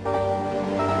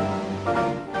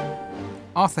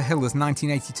 Arthur Hiller's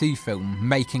 1982 film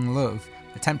Making Love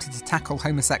attempted to tackle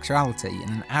homosexuality in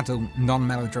an adult,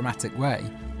 non-melodramatic way.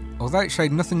 Although it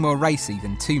showed nothing more racy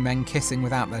than two men kissing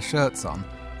without their shirts on,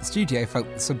 the studio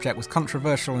felt the subject was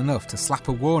controversial enough to slap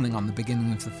a warning on the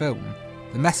beginning of the film.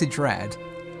 The message read,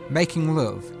 "Making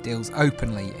Love deals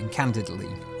openly and candidly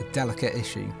with delicate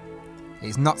issue. It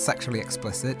is not sexually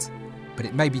explicit, but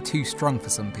it may be too strong for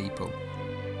some people.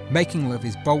 Making Love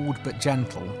is bold but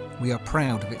gentle. We are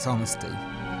proud of its honesty."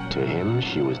 To him,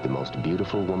 she was the most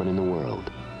beautiful woman in the world.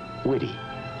 Witty,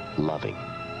 loving,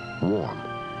 warm.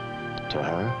 To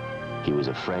her, he was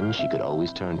a friend she could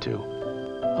always turn to.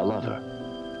 A lover,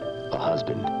 a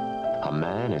husband, a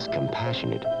man as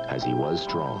compassionate as he was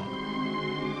strong.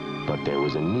 But there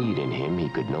was a need in him he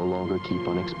could no longer keep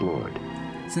unexplored.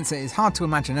 Since it is hard to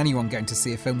imagine anyone going to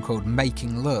see a film called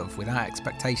Making Love without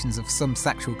expectations of some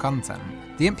sexual content,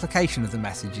 the implication of the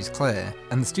message is clear,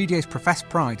 and the studio's professed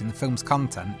pride in the film's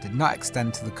content did not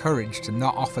extend to the courage to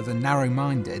not offer the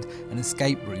narrow-minded an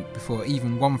escape route before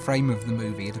even one frame of the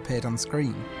movie had appeared on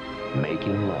screen.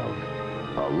 Making Love,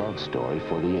 a love story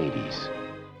for the 80s.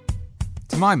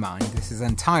 To my mind, this is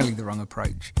entirely the wrong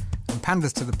approach, and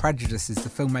panders to the prejudices the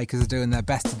filmmakers are doing their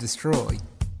best to destroy.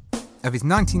 Of his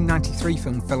 1993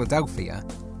 film Philadelphia,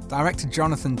 director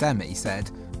Jonathan Demme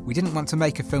said, "We didn't want to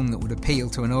make a film that would appeal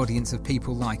to an audience of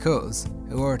people like us,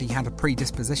 who already had a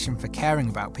predisposition for caring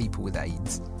about people with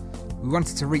AIDS. We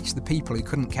wanted to reach the people who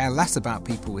couldn't care less about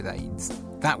people with AIDS.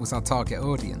 That was our target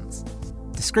audience.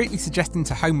 Discreetly suggesting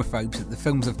to homophobes that the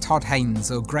films of Todd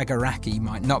Haynes or Greg Araki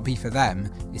might not be for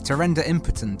them is to render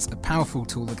impotence a powerful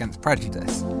tool against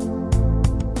prejudice.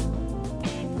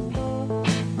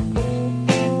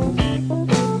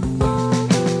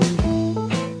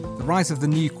 The rise of the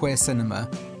new queer cinema,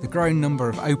 the growing number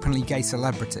of openly gay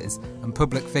celebrities and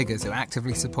public figures who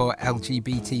actively support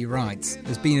LGBT rights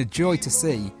has been a joy to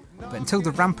see, but until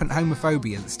the rampant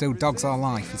homophobia that still dogs our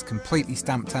life is completely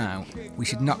stamped out, we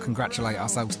should not congratulate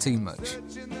ourselves too much.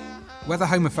 Whether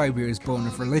homophobia is born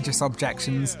of religious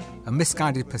objections, a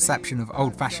misguided perception of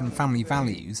old-fashioned family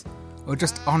values, or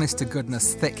just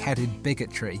honest-to-goodness thick-headed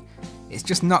bigotry, it's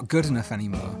just not good enough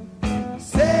anymore.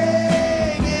 Sing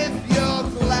if you're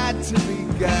glad to be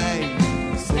gay.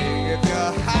 Sing if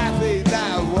you're happy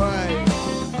that way.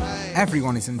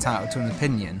 Everyone is entitled to an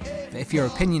opinion, but if your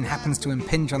opinion happens to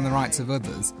impinge on the rights of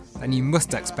others, then you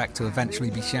must expect to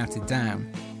eventually be shouted down.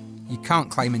 You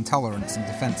can't claim intolerance in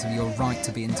defence of your right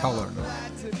to be intolerant.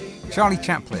 Charlie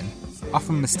Chaplin,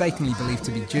 often mistakenly believed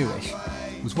to be Jewish,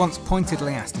 was once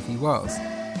pointedly asked if he was.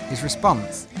 His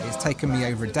response, it has taken me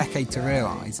over a decade to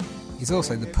realise, is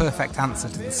also the perfect answer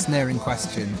to the sneering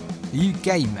question, "Are you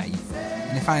gay, mate?"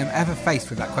 And if I am ever faced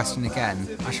with that question again,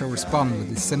 I shall respond with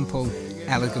this simple,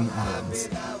 elegant words.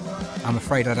 I'm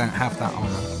afraid I don't have that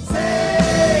honour.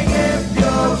 Sing if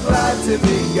you're glad to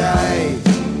be gay.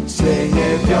 Sing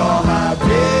if you're happy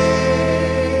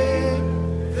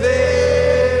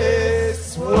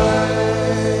this way.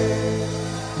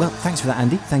 Well, thanks for that,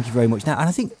 Andy. Thank you very much. Now, and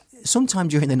I think sometime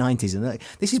during the 90s, and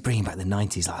this is bringing back the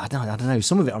 90s, like, I don't know,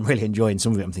 some of it I'm really enjoying,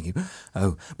 some of it I'm thinking,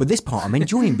 oh, but this part I'm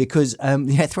enjoying because,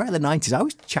 throughout the 90s, I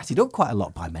was chatted up quite a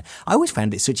lot by men. I always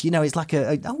found it such, it's like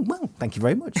oh, well, thank you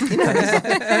very much. It's like,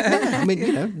 yeah, I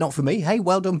mean, not for me, hey,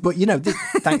 well done, but,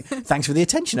 thanks for the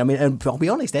attention. I mean, and I'll be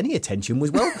honest, any attention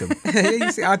was welcome.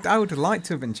 You see, I would have liked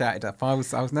to have been chatted up. I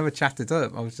was never chatted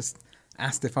up. I was just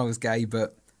asked if I was gay,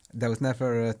 but there was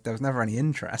never any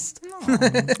interest. I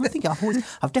think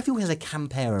I've definitely always had a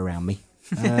camp air around me,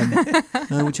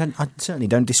 which I certainly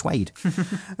don't dissuade. So,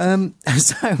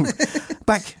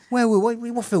 back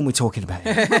what film we're talking about?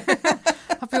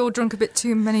 Have we all drunk a bit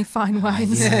too many fine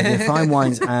wines? Yeah, fine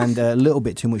wines and a little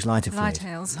bit too much lighter fluid. Light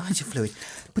ales. Lighter fluid.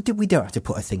 But we don't have to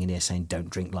put a thing in here saying don't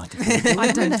drink lighter fluid.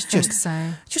 I don't That's think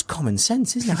so. Just common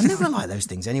sense, isn't it? I never like those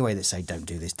things anyway that say don't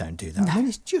do this, don't do that. No. I mean,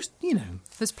 it's just,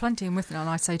 There's plenty in Withnell, and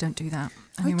I say don't do that.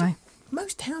 Anyway.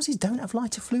 Most houses don't have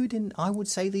lighter fluid in, I would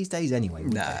say, these days anyway.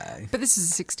 No. But this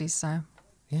is the 60s, so...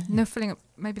 Yeah. No filling up.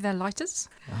 Maybe they're lighters?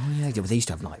 Oh, yeah. Well, they used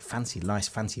to have fancy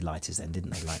lighters then, didn't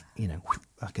they? Like,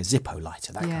 like a Zippo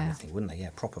lighter, that kind of thing, wouldn't they?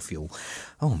 Yeah, proper fuel.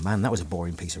 Oh, man, that was a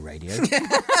boring piece of radio.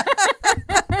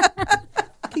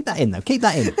 Keep that in, though. Keep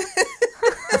that in.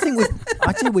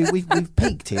 I think we've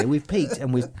peaked here. We've peaked,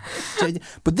 and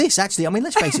But this actually, I mean,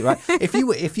 let's face it, right?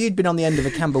 If you'd been on the end of a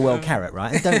Camberwell carrot,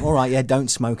 right? Don't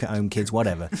smoke at home, kids,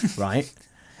 whatever, right?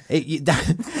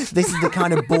 This is the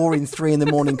kind of boring 3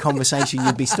 a.m. conversation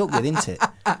you'd be stuck with, isn't it?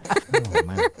 Oh,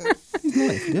 man.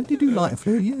 Did you do lighter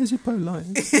fluid? Yeah, Zippo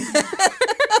lighter.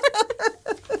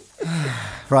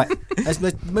 Right, let's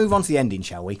move on to the ending,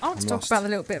 shall we? I want to talk about the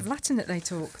little bit of Latin that they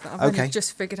talk, that I've only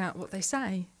just figured out what they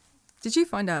say. Did you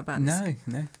find out about this?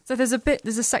 No. So there's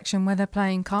a section where they're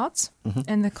playing cards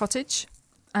in the cottage,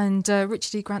 and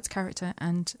Richard E. Grant's character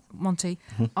and Monty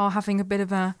are having a bit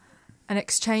of an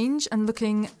exchange and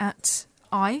looking at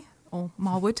or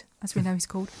Marwood, as we know he's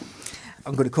called.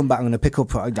 I'm going to come back. I'm going to pick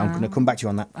up. I'm going to come back to you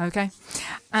on that. Okay,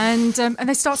 and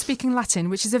they start speaking Latin,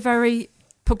 which is a very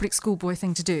public schoolboy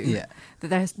thing to do. Yeah,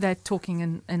 that they're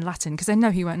talking in Latin because they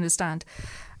know he won't understand.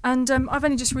 And I've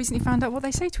only just recently found out what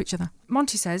they say to each other.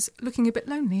 Monty says, "Looking a bit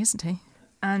lonely, isn't he?"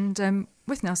 And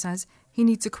Withnell says he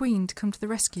needs a queen to come to the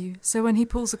rescue. So when he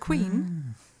pulls a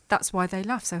queen. That's why they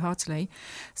laugh so heartily.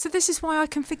 So this is why I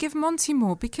can forgive Monty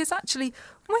more, because actually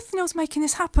Withnell's making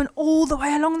this happen all the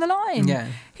way along the line. Yeah.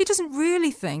 He doesn't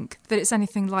really think that it's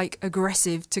anything like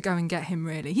aggressive to go and get him,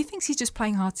 really. He thinks he's just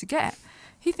playing hard to get.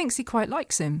 He thinks he quite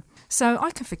likes him. So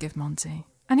I can forgive Monty.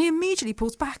 And he immediately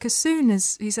pulls back as soon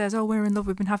as he says, "Oh, we're in love,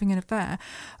 we've been having an affair."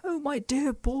 "Oh, my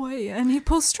dear boy." And he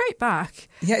pulls straight back.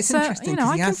 Yeah, it's interesting.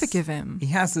 I can forgive him. He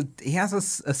has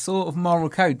a sort of moral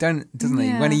code, doesn't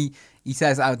he? When he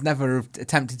says, "I would never have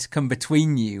attempted to come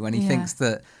between you," when he thinks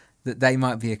that they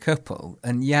might be a couple.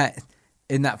 And yet,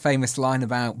 in that famous line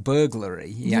about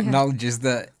burglary, he acknowledges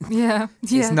that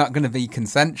it's not going to be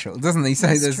consensual, doesn't he? So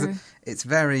it's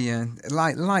very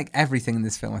like everything in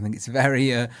this film. I think it's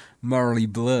very morally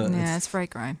blurred. Yeah, it's very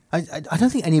grey. I don't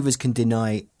think any of us can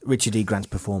deny Richard E. Grant's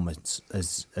performance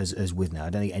as Withnail. I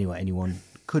don't think anyone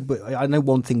could, but I know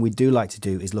one thing we do like to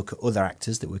do is look at other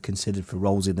actors that were considered for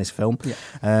roles in this film. Yeah.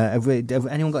 Have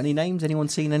anyone got any names? Anyone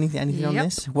seen anything on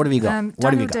this? What have you got?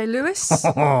 Daniel Day-Lewis,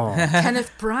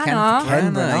 Kenneth Branagh.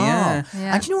 Ken Branagh.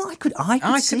 Yeah. And do you know what?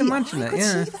 I could imagine it.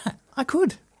 See that. I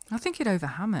could. I think he'd over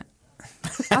Hammett.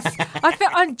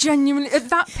 I genuinely, at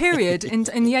that period in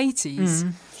the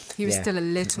 80s, he was still a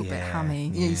little bit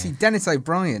hammy. Yeah, you see, Dennis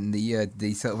O'Brien,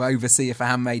 the sort of overseer for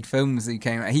Handmade Films who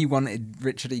came out, he wanted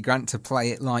Richard E. Grant to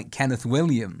play it like Kenneth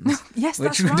Williams. Yes,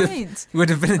 which that's right. Would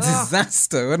have been a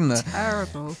disaster, wouldn't it?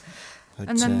 Terrible.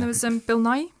 And then there was Bill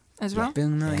Nighy as well. Bill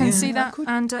Nighy. Can see that.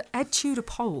 And Ed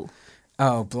Tudor-Pole.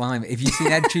 Oh, blimey. Have you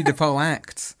seen Ed Tudor-Pole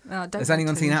act? Has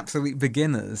anyone seen Absolute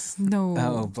Beginners? No.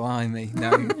 Oh, blimey.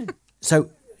 No.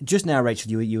 So, just now,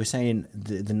 Rachel, you were saying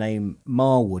the name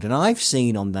Marwood, and I've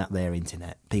seen on that there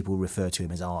internet people refer to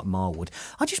him as Art Marwood.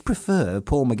 I just prefer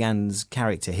Paul McGann's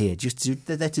character here,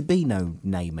 there to be no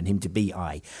name and him to be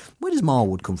I. Where does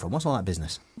Marwood come from? What's all that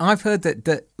business? I've heard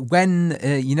that when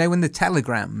when the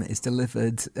telegram is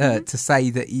delivered to say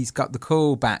that he's got the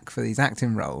call back for his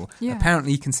acting role,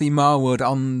 apparently you can see Marwood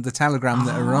on the telegram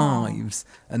that arrives,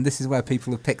 and this is where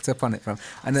people have picked up on it from.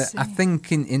 And I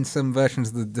think in some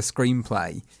versions of the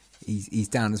screenplay, he's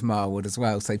down as Marwood as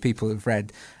well, so people have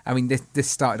read. I mean, this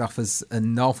started off as a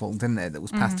novel, didn't it, that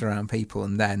was passed around people,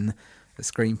 and then a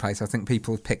screenplay. So I think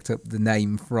people have picked up the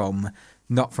name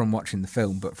not from watching the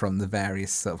film, but from the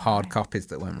various sort of hard copies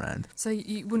that went round. So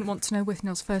you wouldn't want to know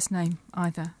Withnail's first name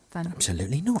either, then?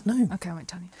 Absolutely not. No. Okay, I won't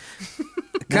tell you.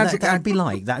 That'd be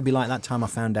like that time I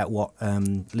found out what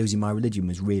Losing My Religion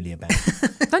was really about.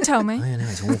 Don't tell me. I know,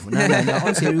 it's awful. No,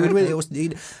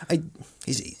 honestly,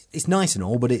 it's nice and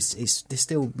all, but it's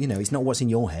still, it's not what's in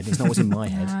your head. It's not what's in my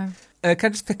head. No.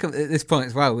 Can I just pick up at this point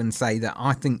as well and say that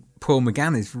I think Paul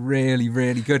McGann is really,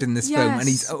 really good in this film, and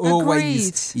he's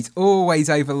always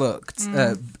overlooked.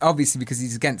 Obviously, because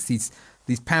he's against these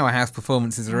powerhouse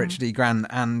performances of Richard E. Grant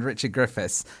and Richard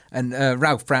Griffiths, and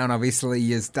Ralph Brown,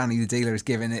 obviously, as Danny the Dealer, is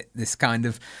giving it this kind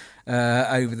of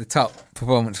over the top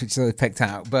performance, which they picked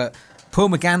out, but Paul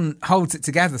McGann holds it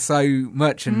together so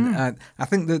much, and I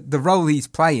think the role he's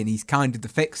playing, he's kind of the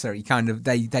fixer. He kind of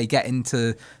they get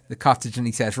into the cottage and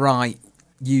he says, "Right,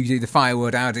 you do the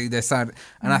firewood, I'll do this," and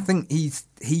I think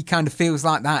he kind of feels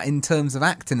like that in terms of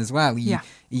acting as well.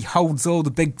 He holds all the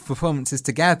big performances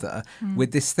together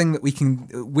with this thing that we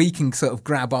can sort of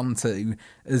grab onto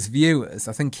as viewers.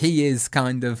 I think he is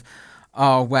kind of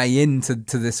our way into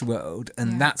this world,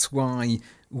 and that's why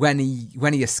when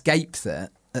he escapes it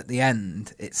at the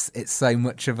end, it's so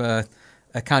much of a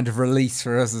kind of release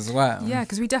for us as well. Yeah,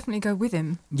 because we definitely go with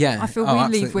him. Yeah, I feel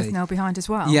we leave Withnail behind as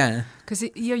well. Yeah, because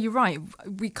you're right.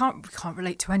 We can't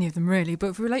relate to any of them really,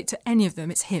 but if we relate to any of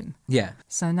them, it's him. Yeah.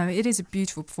 So no, it is a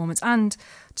beautiful performance. And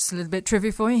just a little bit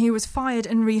trivia for you: he was fired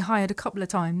and rehired a couple of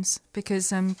times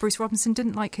because Bruce Robinson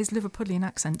didn't like his Liverpudlian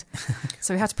accent,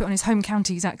 so he had to put on his home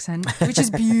county's accent, which is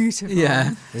beautiful.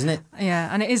 Yeah, isn't it?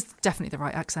 Yeah, and it is definitely the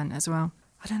right accent as well.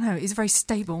 I don't know, it's very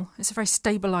stable. It's a very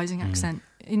stabilising accent.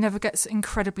 He never gets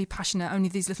incredibly passionate, only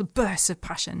these little bursts of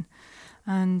passion.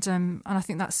 And I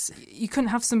think that's, you couldn't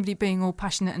have somebody being all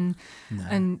passionate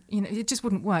and it just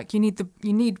wouldn't work. You need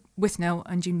Withnail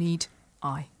and you need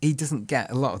I. He doesn't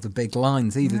get a lot of the big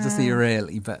lines either, does he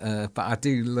really? But I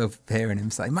do love hearing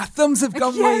him say, "My thumbs have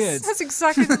gone weird." Yes, that's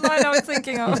exactly the line I was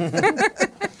thinking of.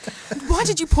 Why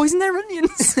did you poison their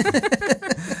onions?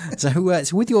 So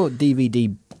with your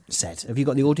DVD set, have you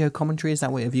got the audio commentary? Is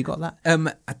that what? Have you got that?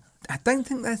 I don't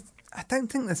think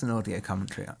there's an audio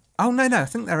commentary. Oh no, I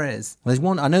think there is. Well, there's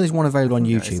one. I know there's one available on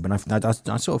YouTube, and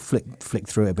I sort of flicked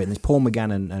through it a bit. And there's Paul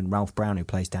McGann and Ralph Brown who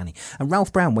plays Danny. And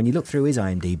Ralph Brown, when you look through his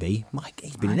IMDb, Mike,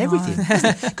 he's been in everything.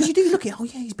 Because you do look at,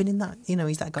 he's been in that.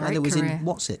 He's that guy that was in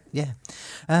What's It? Yeah,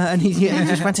 and he's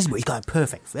just fantastic. But he's got a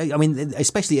perfect. I mean,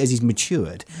 especially as he's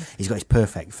matured, he's got his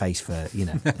perfect face for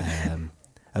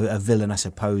a villain, I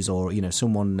suppose, or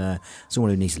someone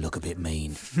who needs to look a bit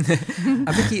mean.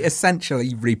 I think he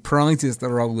essentially reprises the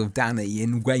role of Danny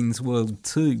in Wayne's World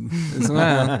 2 as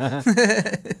well.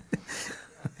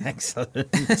 Excellent.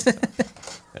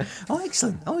 Oh,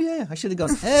 excellent. Oh, yeah, I should have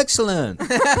gone, excellent.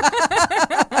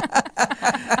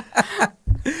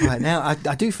 Right, now,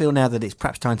 I do feel now that it's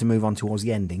perhaps time to move on towards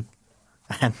the ending.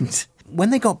 And when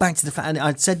they got back to the fact, and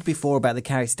I'd said before about the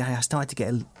character, I started to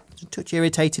get a touch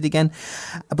irritated again,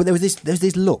 but there was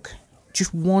this look,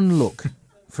 just one look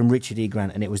from Richard E.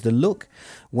 Grant, and it was the look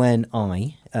when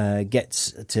I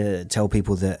gets to tell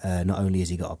people that not only has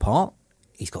he got a part,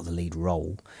 he's got the lead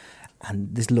role,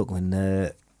 and this look when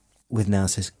Withnail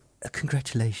says,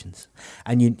 "Congratulations,"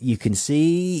 and you can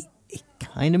see he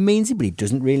kind of means it, but he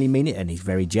doesn't really mean it, and he's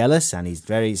very jealous, and he's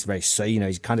very so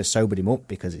he's kind of sobered him up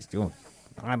because it's. Oh,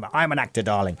 I'm an actor,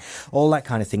 darling. All that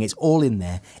kind of thing. It's all in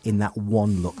there in that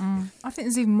one look. I think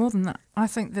there's even more than that. I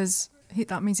think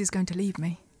that means he's going to leave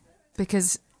me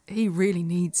because he really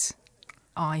needs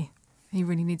He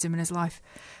really needs him in his life.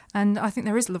 And I think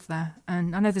there is love there.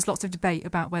 And I know there's lots of debate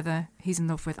about whether he's in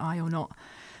love with I or not.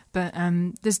 But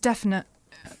there's definite,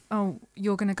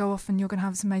 you're going to go off and you're going to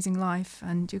have this amazing life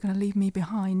and you're going to leave me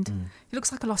behind. He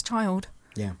looks like a lost child.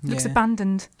 Yeah. He looks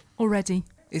abandoned already.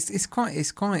 It's quite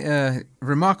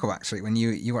remarkable actually when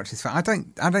you watch this film. I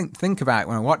don't think about it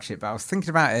when I watch it, but I was thinking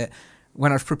about it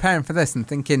when I was preparing for this and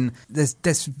thinking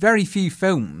there's very few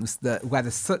films where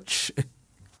there's such a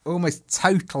almost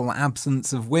total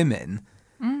absence of women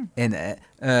in it,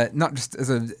 not just as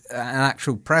an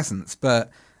actual presence,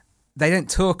 but they don't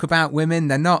talk about women.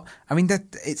 They're not. I mean,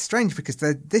 it's strange because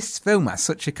this film has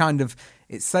such a kind of.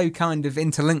 It's so kind of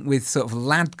interlinked with sort of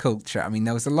lad culture. I mean,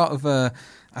 there was a lot of.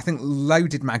 I think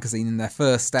Loaded magazine in their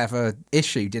first ever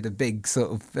issue did a big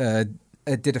sort of.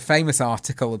 Did a famous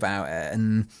article about it,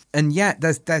 and yet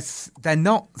they're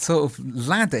not sort of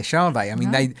laddish, are they? I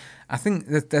mean, I think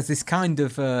that there's this kind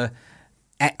of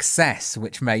excess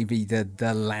which maybe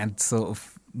the lad sort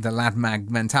of the lad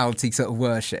mag mentality sort of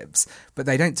worships, but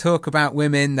they don't talk about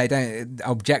women, they don't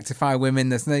objectify women.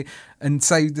 There's no, and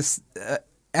so this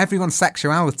everyone's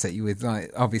sexuality, with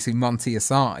like obviously Monty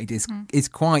aside, is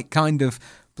quite kind of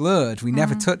blurred. We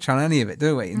never touch on any of it,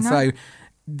 do we? And so.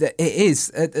 It is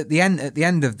at the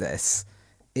end of this.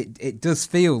 It does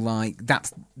feel like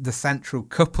that's the central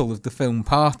couple of the film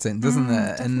parting, doesn't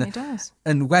it? Definitely does.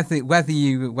 And whether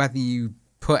you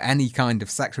put any kind of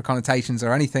sexual connotations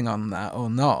or anything on that or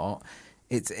not,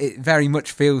 it very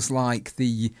much feels like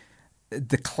the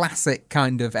classic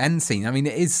kind of end scene. I mean,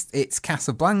 it's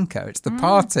Casablanca. It's the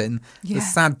parting, the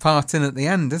sad parting at the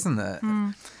end, isn't it?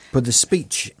 But the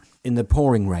speech. In the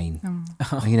pouring rain,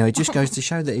 it just goes to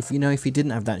show that if he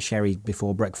didn't have that sherry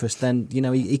before breakfast, then he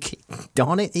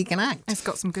darn it, he can act. It's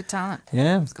got some good talent.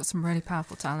 Yeah, it's got some really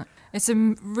powerful talent. It's a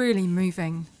really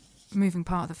moving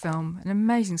part of the film, an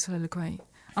amazing soliloquy.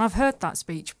 And I've heard that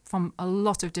speech from a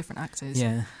lot of different actors.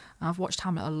 Yeah, I've watched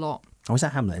Hamlet a lot. Oh, is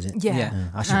that Hamlet, is it? Yeah.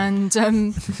 And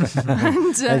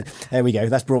there we go.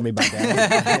 That's brought me back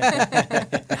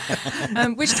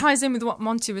down. Which ties in with what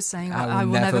Monty was saying. I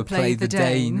will never play the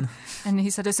Dane. And he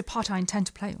said, it's a part I intend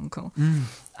to play, Uncle.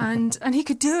 And he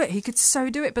could do it. He could so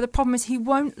do it. But the problem is he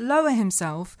won't lower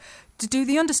himself to do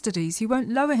the understudies. He won't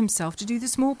lower himself to do the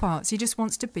small parts. He just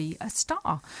wants to be a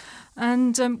star.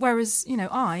 And whereas,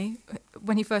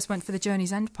 when he first went for the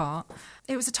Journey's End part,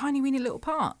 it was a tiny, weeny little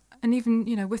part. And even,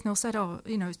 Withnail said,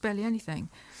 it's barely anything.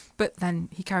 But then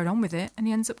he carried on with it and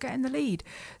he ends up getting the lead.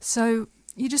 So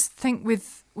you just think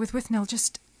with Withnail,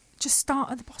 just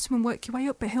start at the bottom and work your way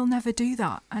up. But he'll never do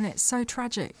that. And it's so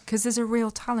tragic because there's a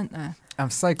real talent there. I'm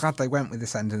so glad they went with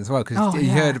this ending as well, because you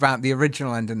heard about the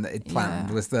original ending that he'd planned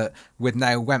was that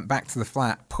Withnail went back to the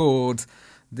flat, poured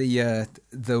the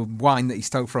wine that he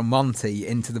stole from Monty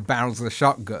into the barrels of the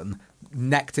shotgun,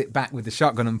 necked it back with the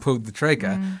shotgun and pulled the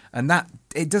trigger, and that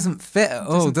it doesn't fit at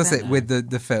all, does it, with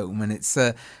the film? And it's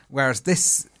whereas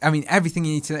this, I mean, everything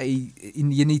you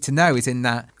need to know is in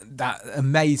that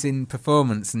amazing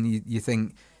performance, and you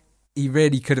think he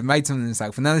really could have made something of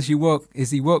himself. And then as he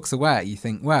walks away, you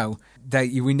think, well,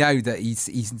 we know that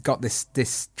he's got this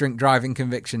drink driving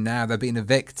conviction now. They're being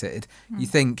evicted. You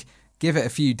think, give it a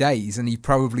few days and he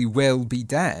probably will be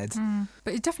dead.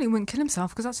 But he definitely wouldn't kill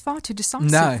himself because that's far too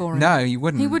decisive for him. No, he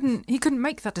wouldn't. He couldn't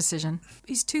make that decision.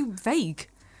 He's too vague.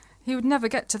 He would never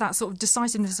get to that sort of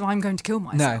decisiveness of I'm going to kill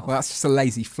myself. No, well, that's just a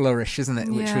lazy flourish, isn't it?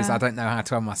 Which was, I don't know how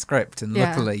to end my script. And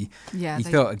luckily, he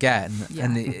thought again. Yeah.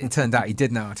 And it turned out he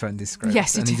did know how to end his script.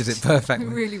 Yes, he did it perfectly. It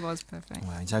really was perfect.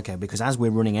 Well, it's okay, because as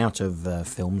we're running out of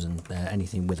films and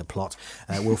anything with a plot,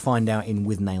 we'll find out in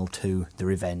Withnail 2, The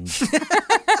Revenge.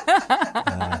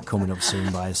 Coming up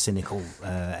soon by a cynical,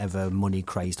 ever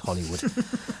money-crazed Hollywood.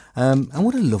 And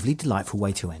what a lovely, delightful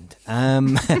way to end.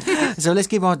 So let's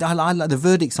give the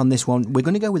verdicts on this one. We're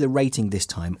going to go with a rating this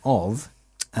time of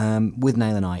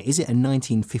Withnail and I. Is it a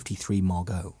 1953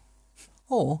 Margot?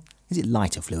 Or is it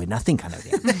lighter fluid? And I think I know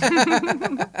the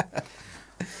answer.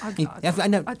 I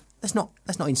know. Let's not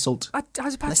insult. I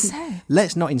was about to say.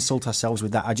 Let's not insult ourselves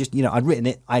with that. I'd written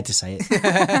it. I had to say it.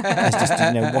 Let's just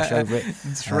wash over it.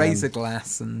 Just raise a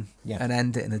glass and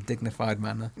end it in a dignified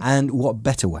manner. And what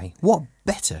better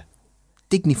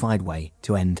dignified way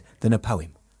to end than a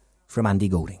poem from Andy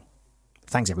Goulding.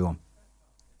 Thanks, everyone.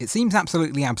 It seems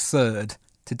absolutely absurd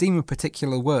to deem a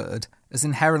particular word as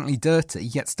inherently dirty,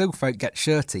 yet still folk get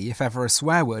shirty if ever a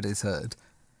swear word is heard.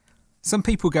 Some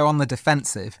people go on the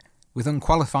defensive with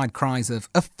unqualified cries of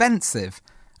offensive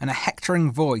and a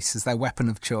hectoring voice as their weapon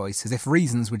of choice, as if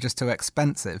reasons were just too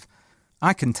expensive.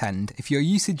 I contend, if your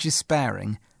usage is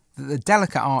sparing, that the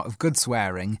delicate art of good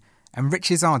swearing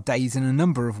enriches our days in a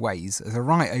number of ways as a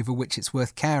right over which it's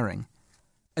worth caring.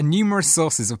 And numerous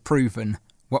sources have proven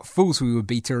what fools we would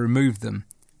be to remove them.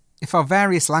 If our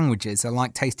various languages are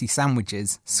like tasty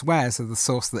sandwiches, swears are the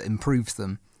sauce that improves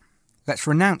them. Let's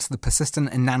renounce the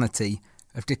persistent inanity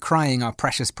of decrying our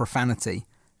precious profanity,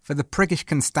 for the priggish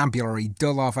constabulary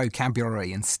dull our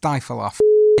vocabulary and stifle our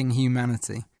f***ing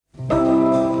humanity.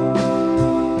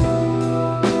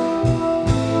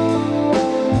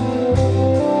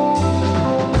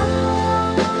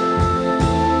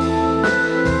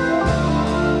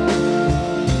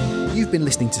 You've been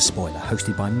listening to Spoiler,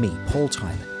 hosted by me, Paul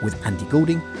Tyler, with Andy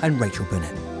Goulding and Rachel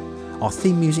Burnett. Our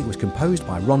theme music was composed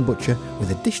by Ron Butcher,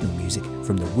 with additional music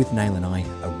from the With Nail and I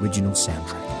original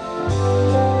soundtrack.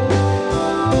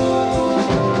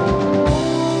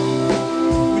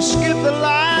 We skip the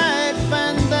light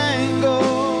fandango,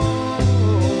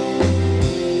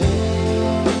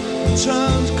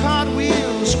 turns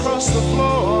cartwheels across the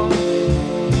floor.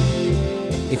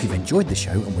 If you've enjoyed the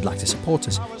show and would like to support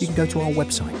us, you can go to our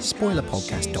website,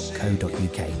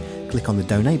 spoilerpodcast.co.uk, click on the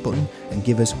donate button and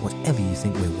give us whatever you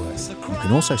think we're worth. You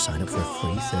can also sign up for a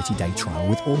free 30-day trial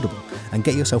with Audible and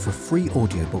get yourself a free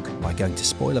audiobook by going to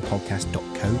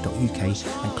spoilerpodcast.co.uk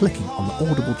and clicking on the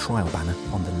Audible trial banner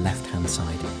on the left-hand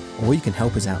side. Or you can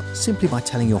help us out simply by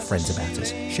telling your friends about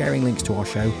us, sharing links to our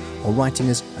show, or writing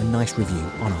us a nice review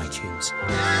on iTunes.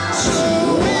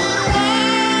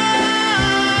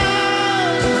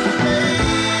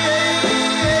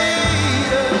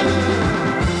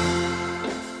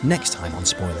 Next time on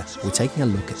Spoiler, we're taking a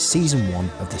look at Season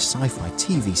 1 of the sci-fi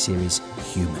TV series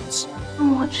Humans.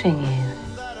 I'm watching you.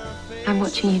 I'm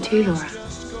watching you too, Laura.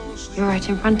 You're right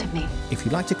in front of me. If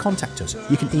you'd like to contact us,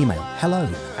 you can email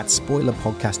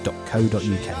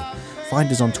hello@spoilerpodcast.co.uk.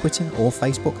 Find us on Twitter or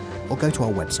Facebook, or go to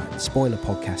our website,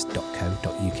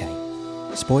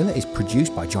 spoilerpodcast.co.uk. Spoiler is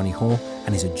produced by Johnny Hall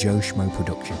and is a Joe Schmo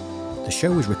production. The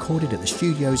show was recorded at the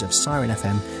studios of Siren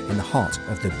FM in the heart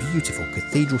of the beautiful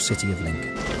cathedral city of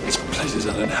Lincoln. This place is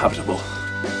uninhabitable.